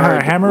knife,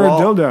 a hammer, or a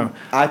dildo.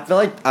 I feel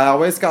like I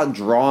always got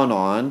drawn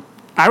on.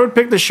 I would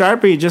pick the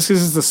Sharpie just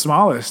because it's the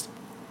smallest.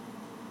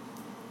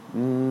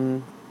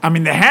 I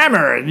mean, the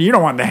hammer, you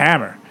don't want the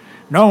hammer.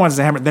 No one wants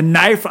the hammer. The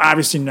knife,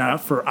 obviously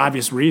not, for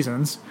obvious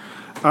reasons.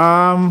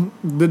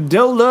 The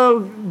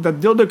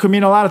dildo could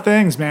mean a lot of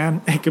things,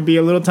 man. It could be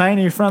a little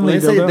tiny, friendly When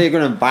they say dildo. they're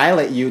going to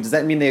violate you, does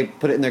that mean they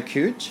put it in their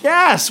cooch?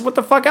 Yes. What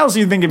the fuck else do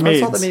you think it I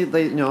means? thought they,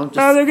 just...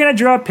 Oh, they're gonna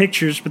draw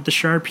pictures with the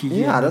Sharpie.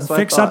 Yeah, and that's what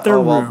fix I thought. up their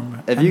Oh, well,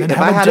 room. If and then I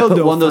have a had to put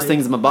dildo one of those fight.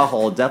 things in my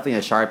butthole, definitely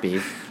a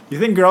Sharpie. You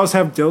think girls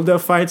have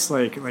dildo fights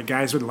like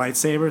guys with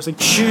lightsabers? Like,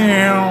 chill,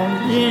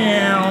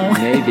 yeah.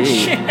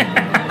 Maybe.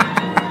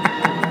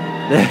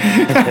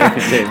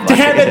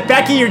 Damn it,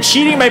 Becky, you're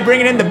cheating by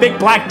bringing in the big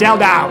black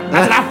dildo.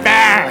 That's not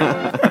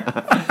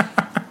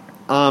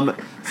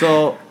fair.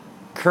 So,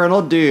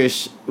 Colonel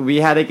Douche, we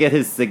had to get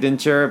his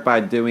signature by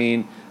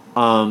doing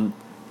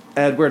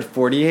Edward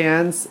 40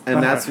 hands,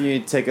 and that's when you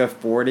take a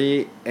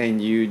 40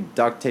 and you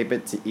duct tape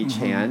it to each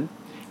hand.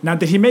 Now,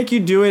 did he make you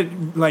do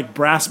it like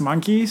brass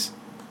monkeys?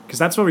 Because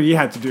that's what we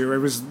had to do. It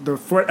was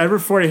every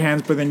 40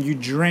 hands, but then you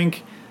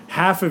drink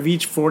half of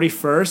each 40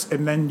 first,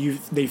 and then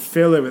they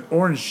fill it with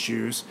orange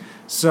juice.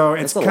 So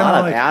it's It's a kind lot of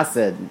of like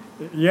acid.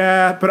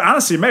 yeah, but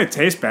honestly, it made it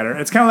taste better.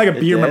 It's kind of like a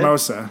beer did?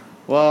 mimosa.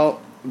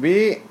 Well,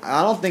 I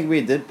don't think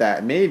we did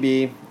that.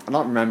 Maybe. I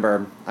don't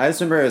remember. I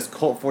just remember it was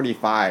Colt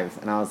 45,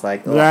 and I was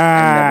like, oh, I'm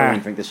Yeah. never going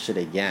to drink this shit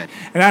again.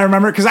 And I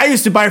remember because I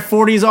used to buy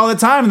 40s all the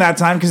time in that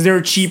time because they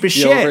were cheap as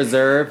Steel shit.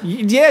 Reserve.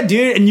 Yeah,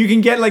 dude, and you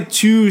can get like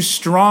 2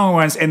 strong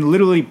ones and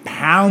literally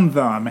pound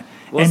them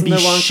Wasn't and be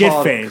there one shit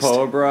called faced.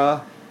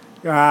 Cobra?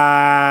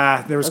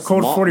 There was That's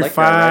Colt malt 45,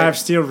 liquor, right?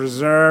 Steel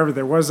Reserve.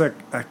 There was a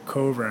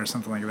Cobra or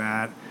something like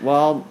that.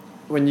 Well,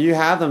 when you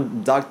have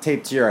them duct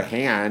taped to your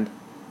hand,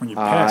 When you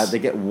piss. they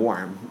get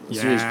warm.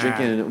 So you're just Yeah.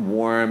 drinking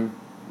warm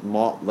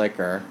malt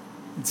liquor.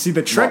 See,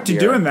 the trick Malt to beer.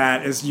 doing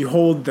that is you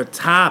hold the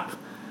top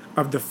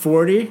of the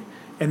 40,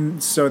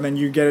 and so then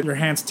you get your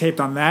hands taped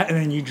on that, and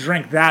then you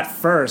drink that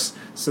first.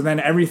 So then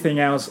everything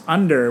else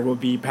under will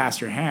be past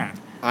your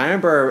hand. I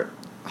remember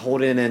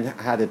holding and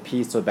had to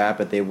pee so bad,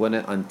 but they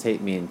wouldn't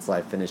untape me until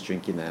I finished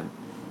drinking them.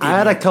 I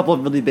had a couple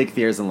of really big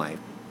fears in life.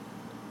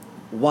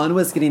 One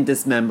was getting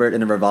dismembered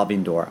in a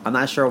revolving door. I'm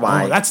not sure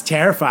why. Oh, that's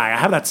terrifying. I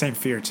have that same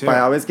fear too. But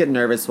I always get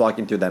nervous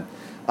walking through them.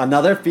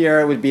 Another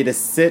fear would be to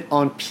sit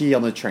on pee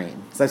on the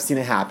train, because I've seen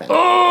it happen.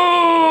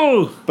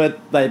 Oh! But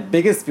my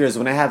biggest fear is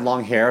when I had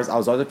long hairs, I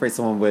was always afraid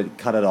someone would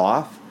cut it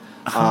off.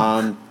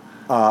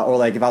 Or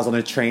like if I was on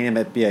a train, it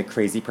might be a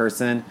crazy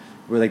person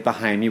who like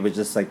behind me would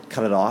just like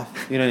cut it off.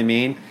 You know what I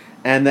mean?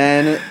 And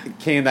then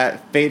came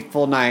that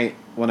fateful night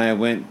when I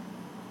went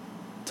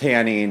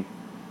tanning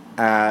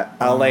at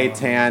LA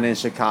Tan in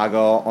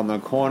Chicago on the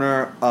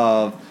corner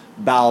of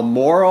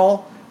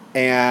Balmoral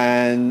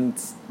and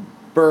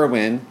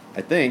Berwyn,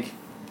 I think.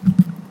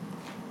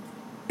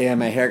 And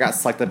my hair got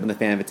sucked up in the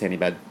fan of a tanning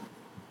bed.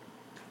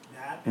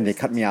 And they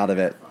cut me out of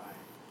it.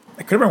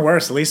 It could have been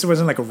worse. At least it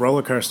wasn't like a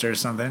roller coaster or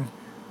something.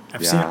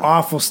 I've seen Yeah.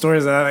 awful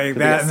stories of that, like Could be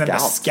that, a and then the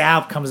scalp.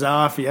 scalp comes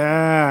off.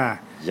 Yeah,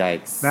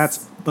 Yikes.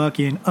 that's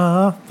fucking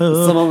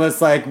awful. Someone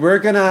was like, we're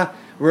gonna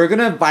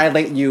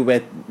violate you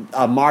with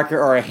a marker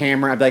or a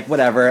hammer. I'd be like,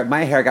 whatever.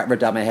 My hair got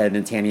ripped out of my head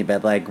in a tanning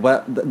bed. Like,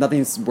 what?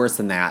 Nothing's worse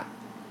than that.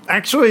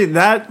 Actually,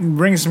 that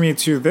brings me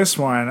to this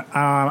one.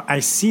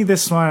 I see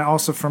this one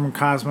also from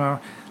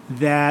Cosmo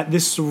that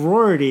this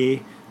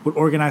sorority would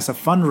organize a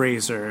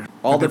fundraiser.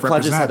 All the that they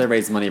pledges had to represent.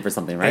 raise money for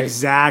something, right?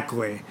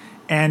 Exactly.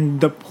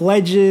 And the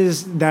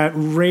pledges that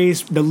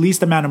raised the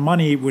least amount of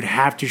money would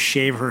have to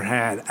shave her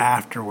head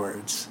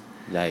afterwards.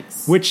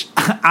 Yikes. Which,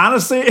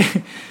 honestly,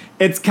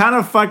 it's kind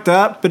of fucked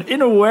up, but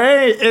in a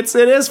way, it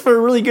is for a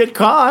really good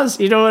cause.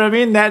 You know what I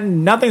mean? That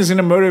nothing's going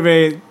to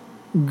motivate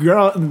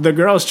the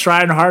girls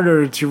trying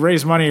harder to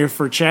raise money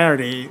for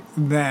charity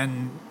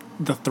than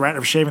the threat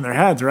of shaving their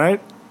heads,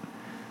 right?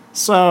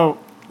 So,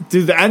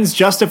 do the ends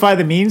justify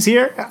the means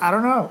here? I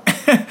don't know.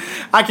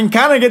 I can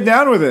kind of get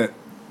down with it.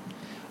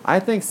 I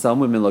think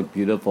some women look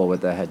beautiful with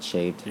their head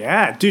shaved.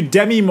 Yeah, dude,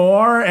 Demi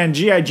Moore and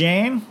G.I.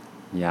 Jane,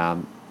 Yeah.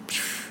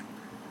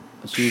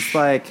 She's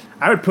like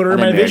I would put her in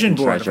an my American vision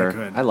board treasure. if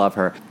I could. I love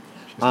her.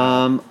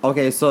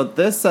 Okay, so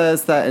this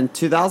says that in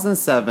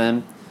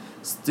 2007,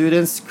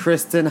 students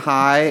Kristen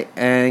High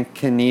and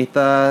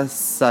Kenitha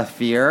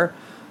Safir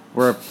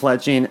were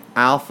pledging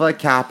Alpha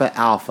Kappa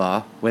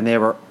Alpha when they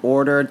were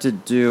ordered to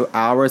do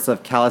hours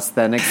of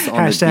calisthenics on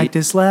Hashtag the beach.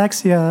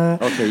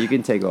 dyslexia. Okay, you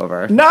can take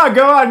over. No,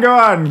 go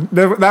on.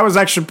 That was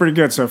actually pretty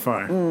good so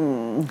far.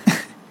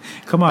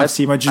 Come on,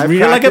 Seema, just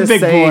read it like a practiced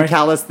big saying boy.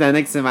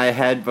 calisthenics in my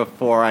head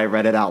before I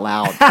read it out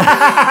loud.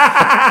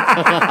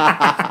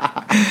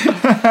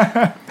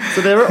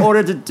 So they were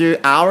ordered to do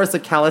hours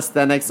of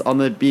calisthenics on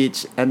the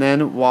beach and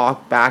then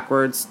walk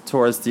backwards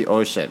towards the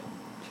ocean.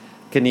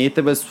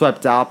 Kenitha was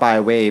swept out by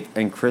a wave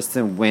and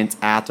Kristen went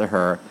after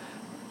her,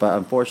 but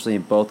unfortunately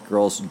both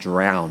girls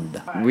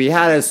drowned. We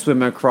had to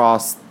swim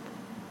across,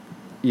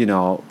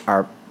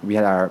 our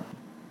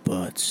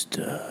Butt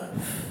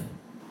stuff.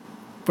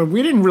 But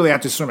we didn't really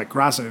have to swim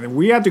across anything.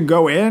 We had to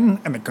go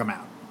in and then come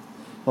out.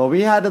 well,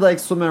 we had to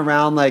swim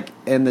around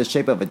in the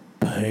shape of a,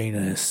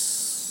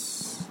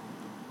 Penis.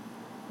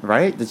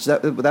 right?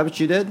 That what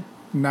you did?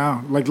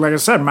 No, like I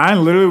said,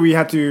 mine literally we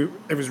had to.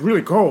 It was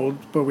really cold,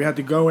 but we had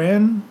to go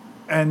in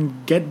and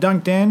get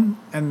dunked in,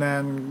 and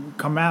then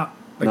come out.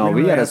 Like, No,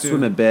 we really had to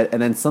swim a bit,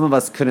 and then some of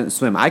us couldn't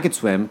swim. I could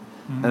swim,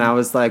 and I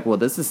was like, "Well,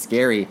 this is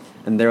scary."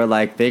 And they were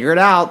like, "Figure it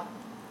out.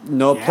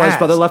 No place Yes.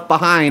 brother left And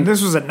behind."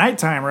 this was at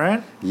nighttime,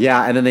 right?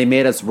 Yeah, and then they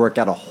made us work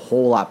out a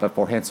whole lot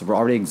beforehand, so we're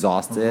already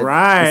exhausted.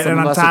 Right, some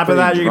and on us are top of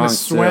that, pretty you're gonna drunk,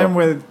 swim too.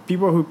 with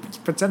people who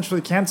potentially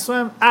can't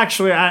swim.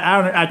 Actually,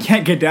 I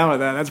can't get down with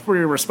that. That's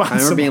pretty I irresponsible.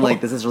 remember being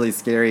like, "This is really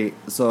scary."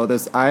 So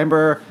I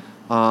remember,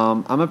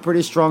 I'm a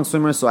pretty strong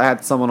swimmer, so I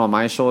had someone on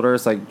my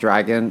shoulders, like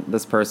dragging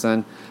this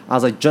person. I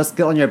was like, "Just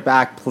get on your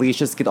back, please.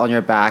 Just get on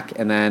your back,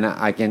 and then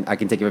I can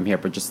take you from here."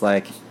 But just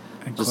like,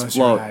 And just close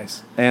float. your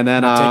eyes. And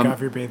then Take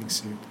off your bathing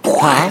suit.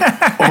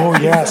 Oh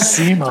yeah, We're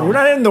SEMO.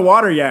 not in the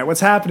water yet. What's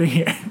happening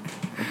here,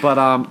 But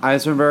I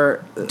just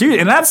remember dude?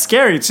 And that's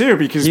scary too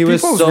because he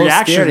was people's so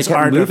scared. He reactions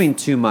are kept moving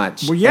too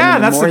much. Well, yeah,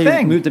 and that's more the he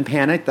thing. moved in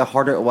panic, the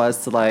harder it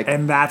was to like.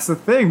 And that's the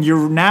thing.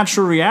 Your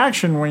natural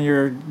reaction when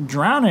you're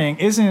drowning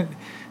isn't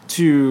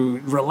to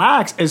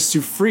relax, is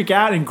to freak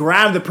out and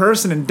grab the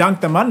person and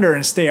dunk them under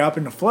and stay up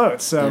in the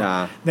float. So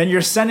Yeah. then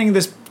you're sending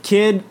this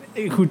kid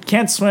who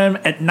can't swim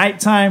at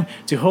nighttime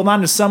to hold on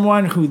to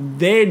someone who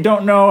they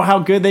don't know how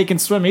good they can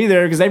swim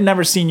either because they've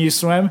never seen you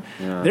swim.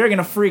 Yeah. They're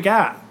gonna freak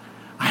out.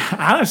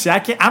 Honestly,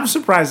 I'm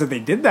surprised that they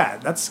did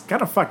that. That's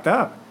kind of fucked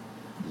up.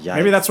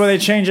 Maybe Yikes. that's why they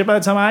changed it by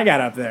the time I got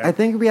up there. I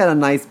think we had a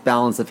nice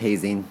balance of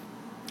hazing.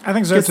 I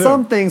think so Because too.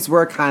 some things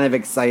were kind of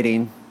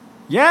exciting.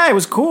 Yeah, it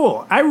was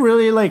cool. I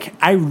really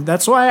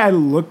that's why I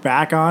look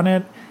back on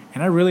it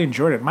and I really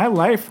enjoyed it. My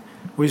life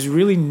was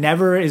really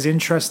never as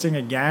interesting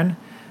again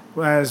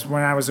as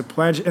when I was a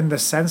pledge in the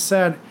sense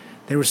that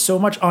there was so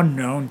much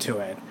unknown to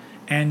it.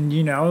 And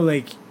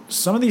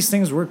some of these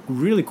things were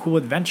really cool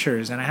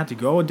adventures and I had to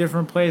go to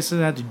different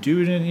places, I had to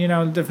do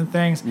different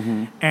things.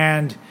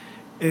 And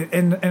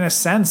in a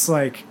sense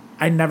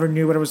I never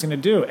knew what I was going to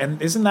do.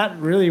 And isn't that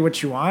really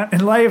what you want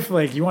in life?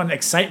 Like, you want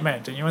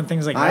excitement and you want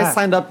things like I that.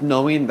 signed up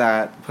knowing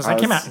that Plus, I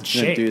came out in gonna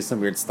shape. do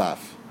some weird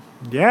stuff.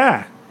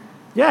 Yeah.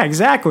 Yeah,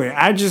 exactly.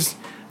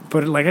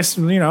 But like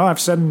I've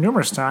said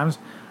numerous times,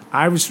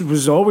 I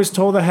was always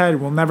told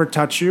ahead, we'll never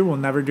touch you, we'll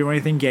never do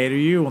anything gay to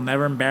you, we'll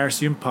never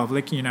embarrass you in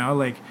public, you're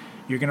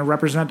going to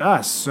represent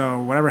us.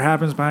 So whatever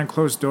happens behind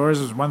closed doors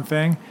is one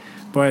thing,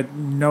 but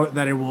note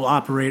that it will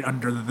operate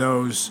under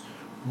those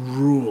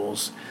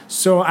rules.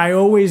 So I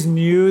always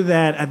knew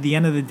that at the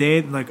end of the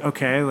day,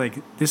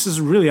 this is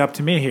really up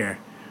to me here.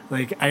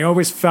 I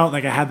always felt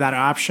like I had that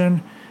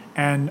option,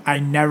 and I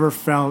never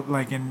felt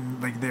I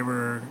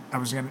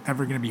was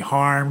ever gonna be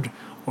harmed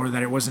or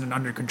that it wasn't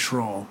under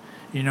control.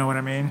 You know what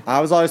I mean? I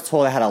was always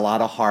told I had a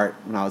lot of heart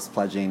when I was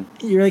pledging.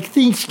 You're like,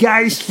 thanks,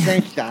 guys.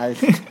 Thanks, guys.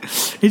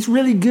 It's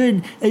really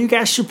good. You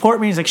guys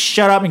support me. He's like,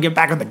 shut up and get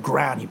back on the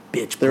ground, you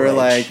bitch. They were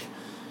Pledge.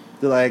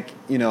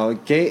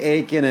 gay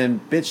Aiken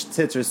and bitch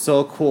tits are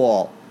so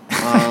cool.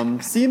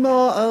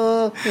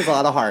 Simo, there's a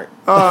lot of heart.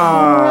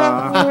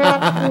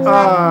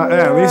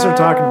 Yeah, at least we're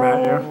talking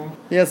about you.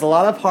 He has a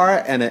lot of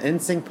heart and an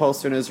NSYNC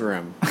poster in his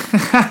room.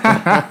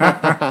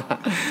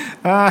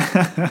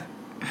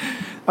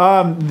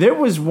 There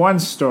was one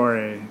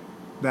story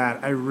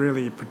that I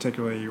really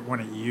particularly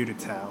wanted you to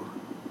tell.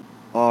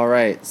 All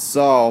right,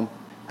 so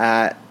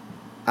I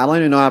don't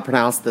even know how to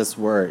pronounce this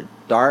word.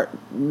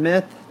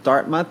 Dartmouth.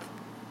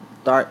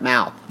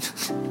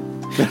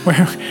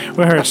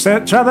 Where, try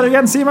that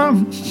again,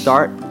 Simo?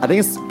 I think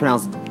it's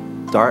pronounced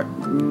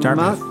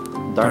Dartmouth.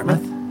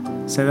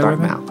 Dartmouth. Say that with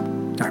me.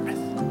 Dartmouth.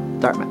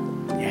 Dartmouth.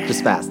 Dartmouth.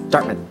 Just fast.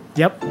 Dartmouth.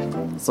 Yep.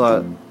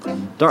 So,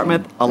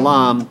 Dartmouth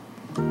alum.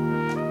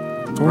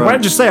 Why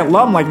did you say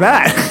alum like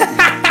that?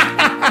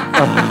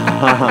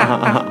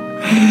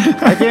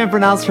 I can't even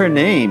pronounce her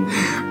name.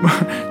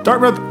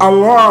 Dartmouth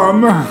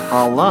alum.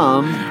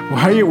 Alum.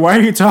 Why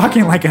are you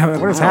talking like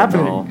what is I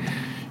don't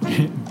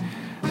happening?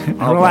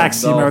 know. Relax,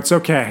 so- Simo. It's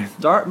okay.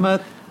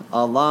 Dartmouth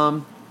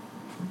alum.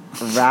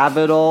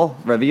 Revital.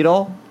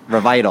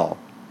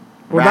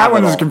 Well, that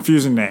one is a Ravital.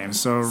 confusing name.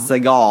 So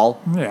Seagal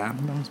yeah,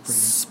 that was pretty.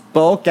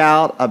 spoke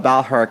out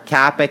about her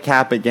Kappa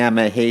Kappa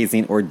Gamma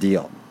hazing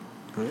ordeal.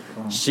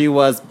 She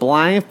was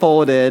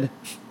blindfolded,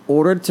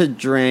 ordered to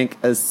drink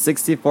a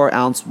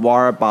 64-ounce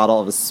water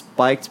bottle of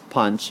spiked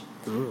punch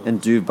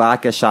and do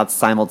vodka shots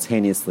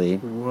simultaneously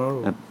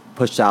and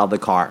pushed out of the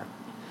car.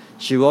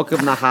 She woke up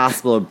in the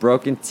hospital with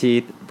broken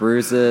teeth,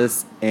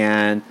 bruises,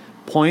 and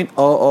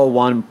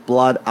 0.001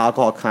 blood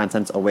alcohol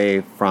content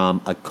away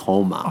from a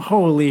coma.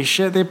 Holy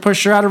shit! They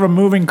pushed her out of a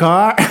moving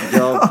car.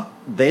 Yo,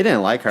 they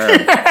didn't like her. They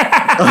didn't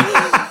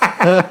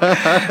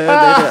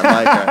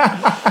like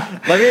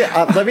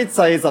her. Let me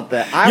tell you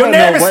something. I Your don't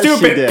name know is what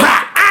stupid. she did.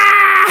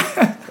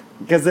 Pa!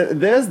 Because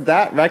there's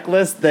that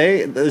reckless.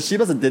 She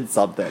must have did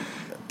something.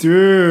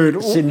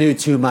 Dude. She knew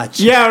too much.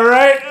 Yeah,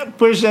 right?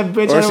 Push that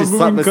bitch Or out she of a slept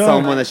moving with car.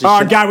 someone that she Oh,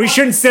 shouldn't- God, we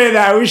shouldn't say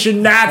that. We should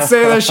not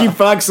say that she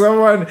fucked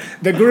someone.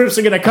 The groups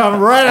are going to come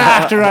right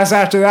after us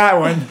after that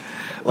one.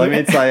 Let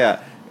me tell you.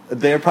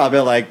 they're probably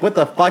like, what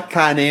the fuck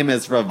kind of name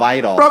is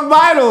Revital?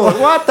 Revital.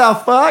 What the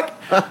fuck?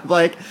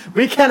 Like,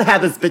 we can't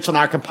have this bitch on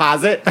our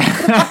composite. What the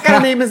fuck kind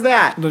of name is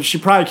that? She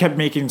probably kept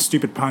making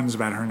stupid puns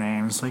about her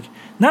name. It's like,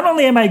 not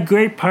only am I a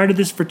great part of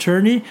this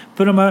fraternity,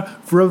 but I'm a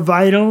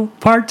vital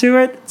part to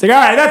it. It's like, all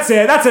right, that's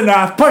it. That's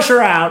enough. Push her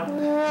out.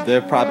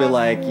 They're probably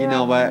like, you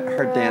know what?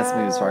 Her dance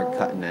moves aren't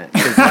cutting it.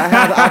 Because I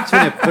had the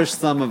opportunity to push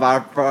some of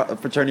our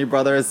fraternity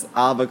brothers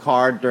out of a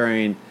car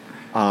during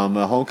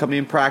a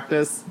homecoming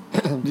practice.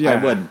 I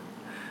would.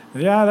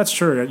 Yeah, that's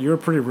true. You were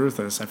pretty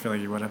ruthless. I feel like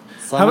you would have.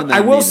 Some of them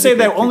I will needed say to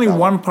that get only kicked out.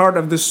 one part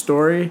of this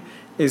story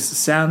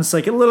sounds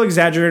like a little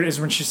exaggerated.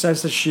 Is when she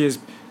says that she was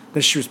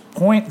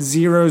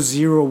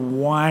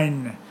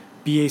 0.001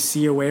 BAC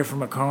away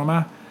from a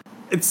coma.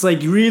 It's like,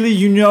 really,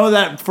 you know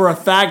that for a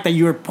fact that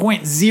you were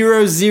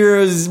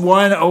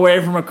 0.001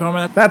 away from a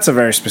coma? That's a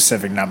very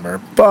specific number.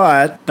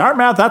 But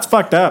Dartmouth, that's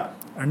fucked up.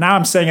 Or now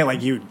I'm saying it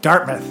like you,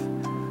 Dartmouth.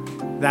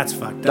 That's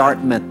fucked up.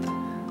 Dartmouth.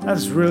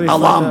 That's really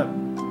Alum. fucked up.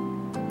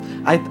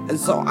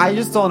 So I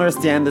just don't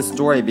understand this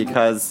story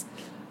because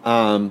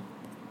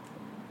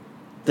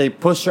they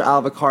pushed her out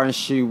of the car and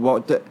she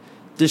woke.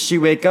 Did she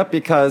wake up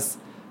because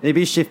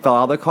maybe she fell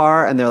out of the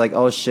car and they're like,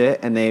 oh shit,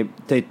 and did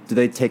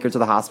they take her to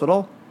the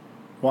hospital?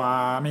 Well,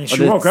 I mean, Or she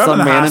did woke up in some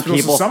the random hospital,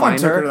 so people someone find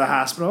took her her? to the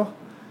hospital.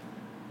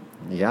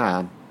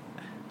 Yeah.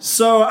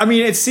 So, I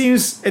mean, it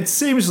seems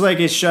like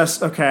it's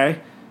just, okay,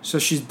 so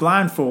she's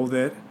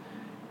blindfolded,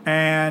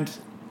 and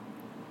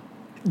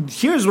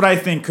here's what I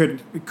think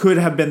could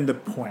have been the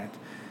point.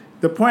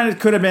 The point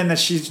could have been that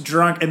she's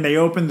drunk and they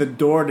opened the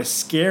door to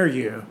scare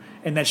you,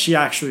 and that she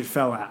actually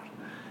fell out,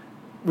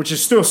 which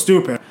is still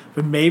stupid.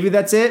 But maybe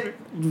that's it,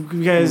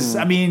 because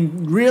I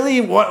mean,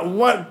 really,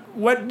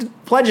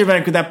 what pledge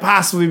event could that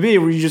possibly be?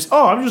 Where you just,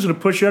 I'm just gonna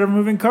push you out of a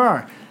moving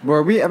car.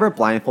 Were we ever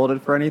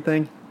blindfolded for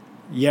anything?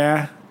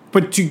 Yeah,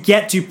 but to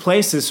get to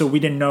places, so we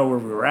didn't know where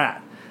we were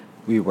at.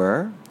 We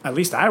were. At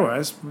least I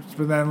was.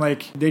 But then,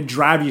 like, they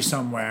drive you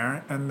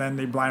somewhere, and then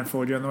they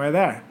blindfold you on the way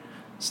there.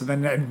 So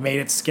then it made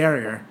it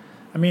scarier.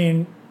 I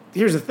mean,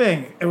 here's the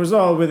thing. It was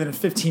all within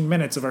 15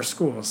 minutes of our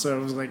school. So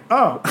it was like,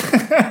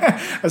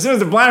 as soon as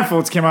the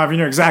blindfolds came off, you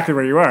knew exactly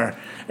where you were.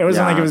 It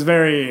wasn't like it was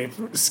very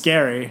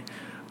scary.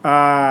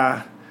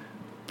 But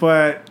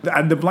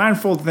the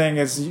blindfold thing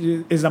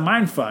is a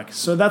mind fuck.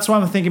 So that's why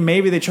I'm thinking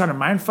maybe they tried to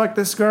mind fuck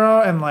this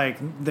girl, and like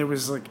it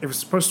was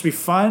supposed to be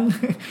fun,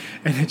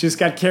 and it just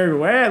got carried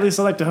away. At least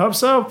I like to hope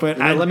so. But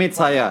Let me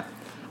tell you,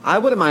 I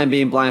wouldn't mind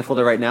being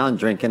blindfolded right now and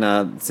drinking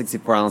a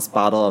 64-ounce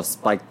bottle of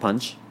Spiked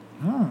Punch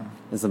and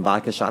some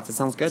vodka shots. It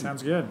sounds good.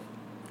 Sounds good.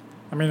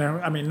 I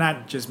mean,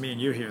 not just me and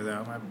you here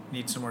though. I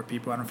need some more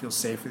people. I don't feel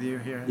safe with you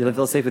here. You don't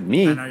feel safe with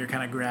me. I know you're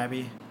kind of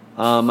grabby.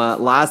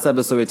 Last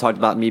episode we talked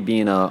about me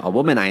being a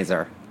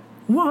womanizer.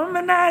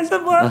 Womanizer.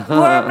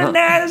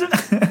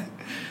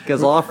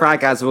 Because all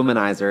frat guys are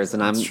womanizers,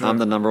 and That's true. I'm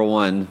the number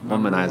one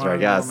womanizer, I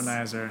guess.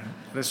 Womanizer.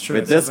 That's true.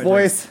 With That this sounds like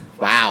voice,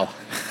 wow.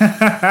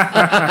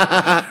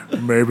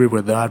 maybe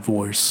with that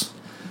voice.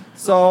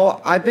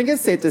 So I think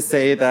it's safe to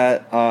say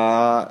that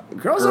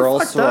Girls are girl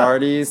fucked up.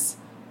 sororities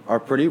are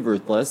pretty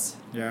ruthless.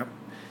 Yeah.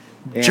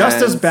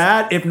 Just as And-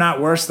 bad, if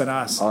not worse than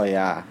us. Oh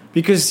yeah.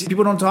 Because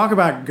people don't talk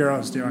about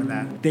girls doing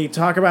that. They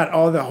talk about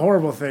all the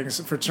horrible things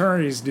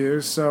fraternities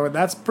do, so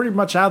that's pretty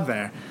much out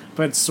there.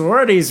 But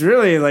sororities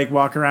really like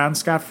walk around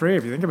scot-free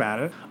if you think about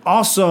it.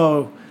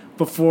 Also,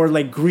 before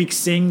like Greek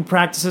sing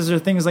practices or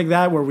things like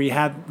that, where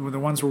the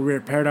ones where we were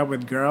paired up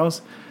with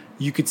girls,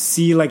 you could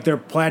see like their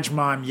pledge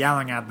mom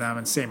yelling at them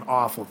and saying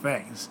awful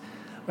things.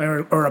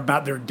 Or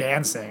about their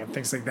dancing and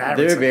things like that.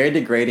 They're It's like, very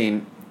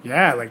degrading.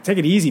 yeah, like take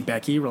it easy,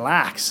 Becky,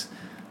 relax.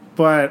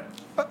 But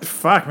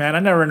fuck, man, I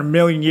never in a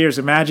million years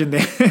imagined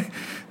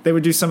they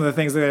would do some of the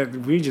things that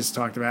we just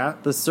talked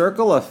about. The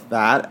circle of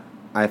fat,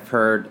 I've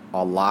heard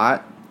a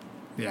lot,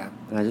 Yeah,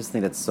 and I just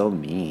think that's so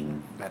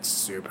mean. that's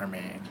super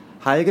mean.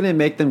 How are you gonna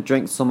make them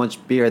drink so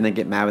much beer and then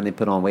get mad when they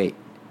put on weight?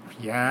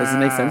 Yeah, Doesn't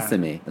make sense to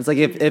me. It's like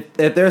if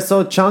they're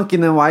so chunky,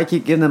 then why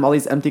keep giving them all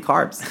these empty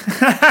carbs?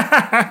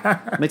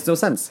 Makes no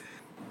sense.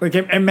 Like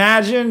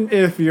imagine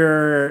if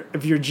your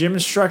gym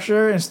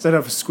structure, instead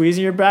of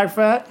squeezing your back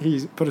fat,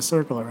 he put a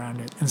circle around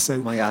it and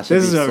said, Oh my gosh,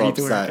 "This I'd is be how so you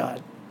do it, upset.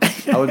 God."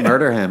 I would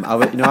murder him. I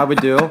would, you know what I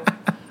would do?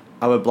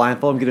 I would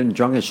blindfold him, get him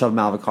drunk, and shove him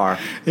out of a car.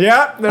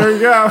 Yeah, there we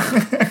go.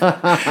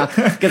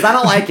 Because I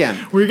don't like him.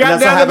 We got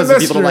and that's down what to the happens when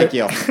people don't like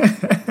you.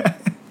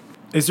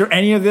 Is there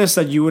any of this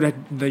that you would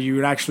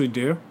actually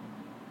do?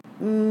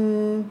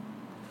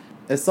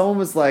 If someone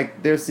was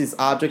like, there's these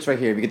objects right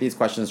here, if you get these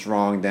questions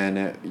wrong, then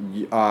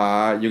you're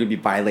going to be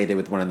violated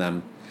with one of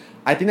them.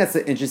 I think that's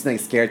an interesting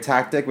scare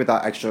tactic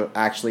without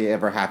actually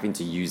ever having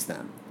to use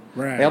them.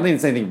 Right. I don't think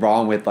there's anything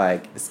wrong with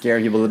like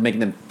scaring people,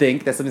 making them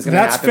think that something's going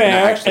to That's happen. when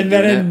they're fair, actually and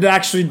then doing it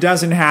actually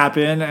doesn't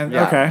happen. And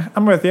Yeah. okay,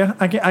 I'm with you.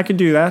 I can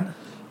do that.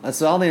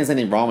 So I don't think there's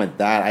anything wrong with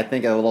that. I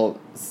think a little,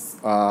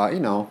 put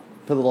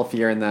a little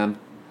fear in them.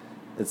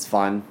 It's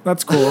fun.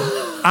 That's cool.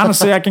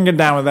 Honestly, I can get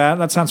down with that.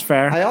 That sounds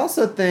fair. I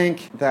also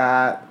think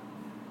that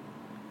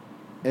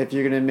if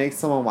you're going to make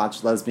someone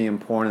watch lesbian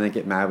porn and they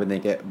get mad when they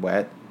get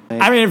wet,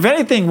 I mean, if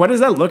anything, what is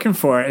that looking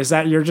for? Is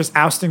that you're just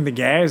ousting the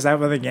gay? Is that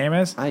what the game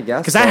is? I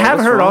guess Because so. I have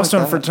What's heard wrong also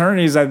in with that?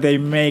 fraternities that they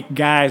make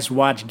guys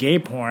watch gay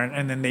porn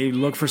and then they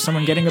look for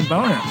someone getting a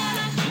boner.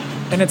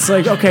 And it's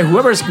like, okay,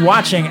 whoever's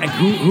watching, like,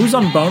 who's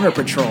on boner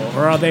patrol?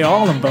 Or are they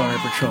all on boner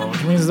patrol?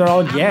 Which means they're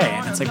all gay.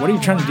 And it's like, what are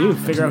you trying to do?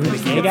 Figure out who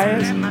the gay guy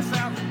is?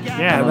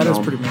 Yeah, that is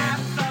know. pretty mean.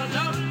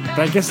 But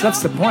I guess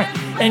that's the point.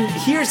 And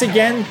here's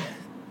again,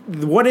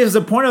 what is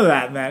the point of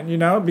that then, you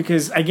know?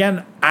 Because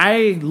again,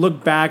 I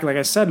look back, like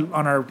I said,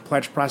 on our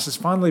pledge process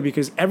fondly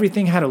because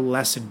everything had a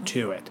lesson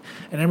to it.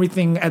 And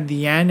everything at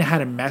the end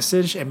had a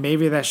message. And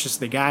maybe that's just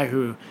the guy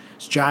whose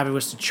job it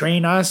was to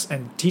train us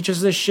and teach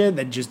us this shit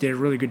that just did a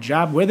really good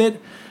job with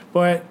it.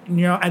 But,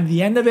 you know, at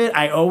the end of it,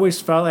 I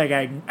always felt like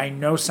I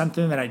know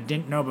something that I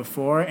didn't know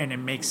before and it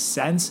makes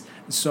sense.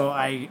 So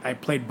I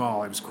played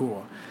ball. It was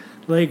cool.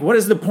 Like, what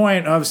is the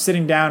point of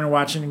sitting down and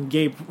watching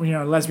gay,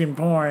 lesbian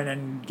porn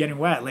and getting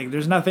wet? Like,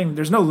 there's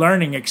no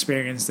learning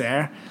experience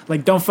there.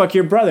 Like, don't fuck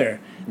your brother.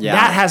 Yeah.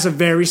 That has a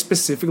very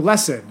specific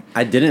lesson.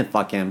 I didn't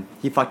fuck him.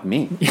 He fucked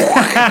me.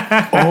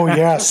 Oh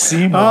yeah,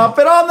 Simo.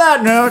 But on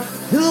that note,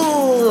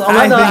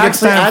 I know, think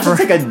it's actually, I time have to for-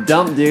 take a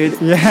dump, dude.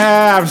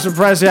 yeah, I'm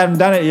surprised you haven't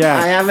done it I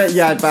yet. haven't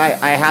yet,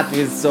 but I have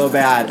to so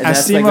bad. And As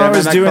that's like Simo whenever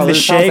was I'm at doing the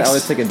Carlos' house, shakes. I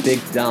always take a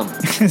big dump.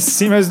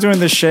 Sima's doing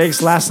the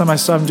shakes. Last time I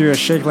saw him do a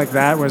shake like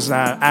that was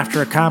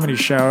after a comedy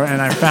show,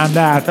 and I found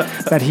out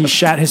that he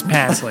shat his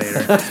pants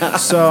later.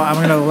 So I'm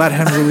going to let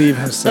him relieve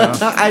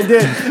himself. I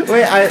did.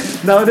 Wait,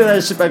 not only did I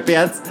shit my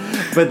pants,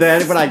 but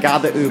then when I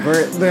got the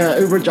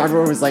Uber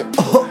driver was like,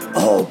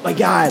 oh my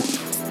God.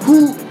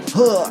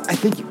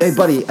 Hey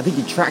buddy, I think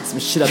you tracked some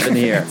shit up in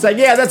here. It's like,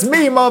 yeah, that's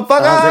me,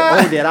 motherfucker. I was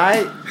like, oh, did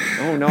I?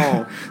 Oh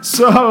no.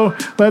 So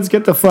let's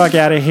get the fuck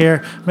out of here.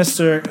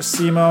 Mr.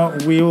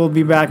 Simo, we will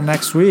be back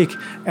next week.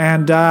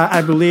 And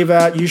I believe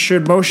you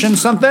should motion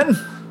something.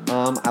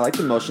 I like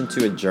the motion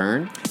to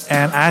adjourn.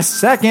 And I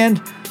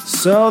second.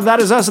 So that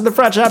is us at the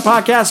Frat Chat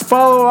Podcast.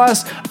 Follow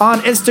us on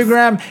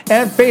Instagram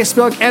and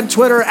Facebook and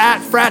Twitter at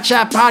Frat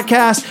Chat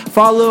Podcast.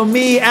 Follow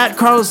me at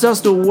Carlos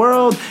Does the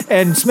World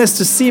and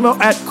Mr. Simo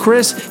at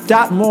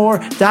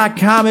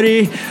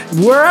chris.moore.comedy.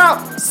 We're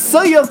out.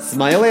 See ya.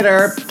 Smile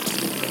later.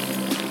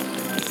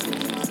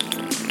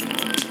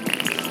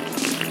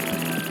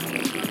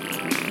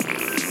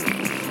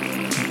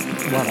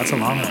 Wow, that's a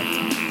long one.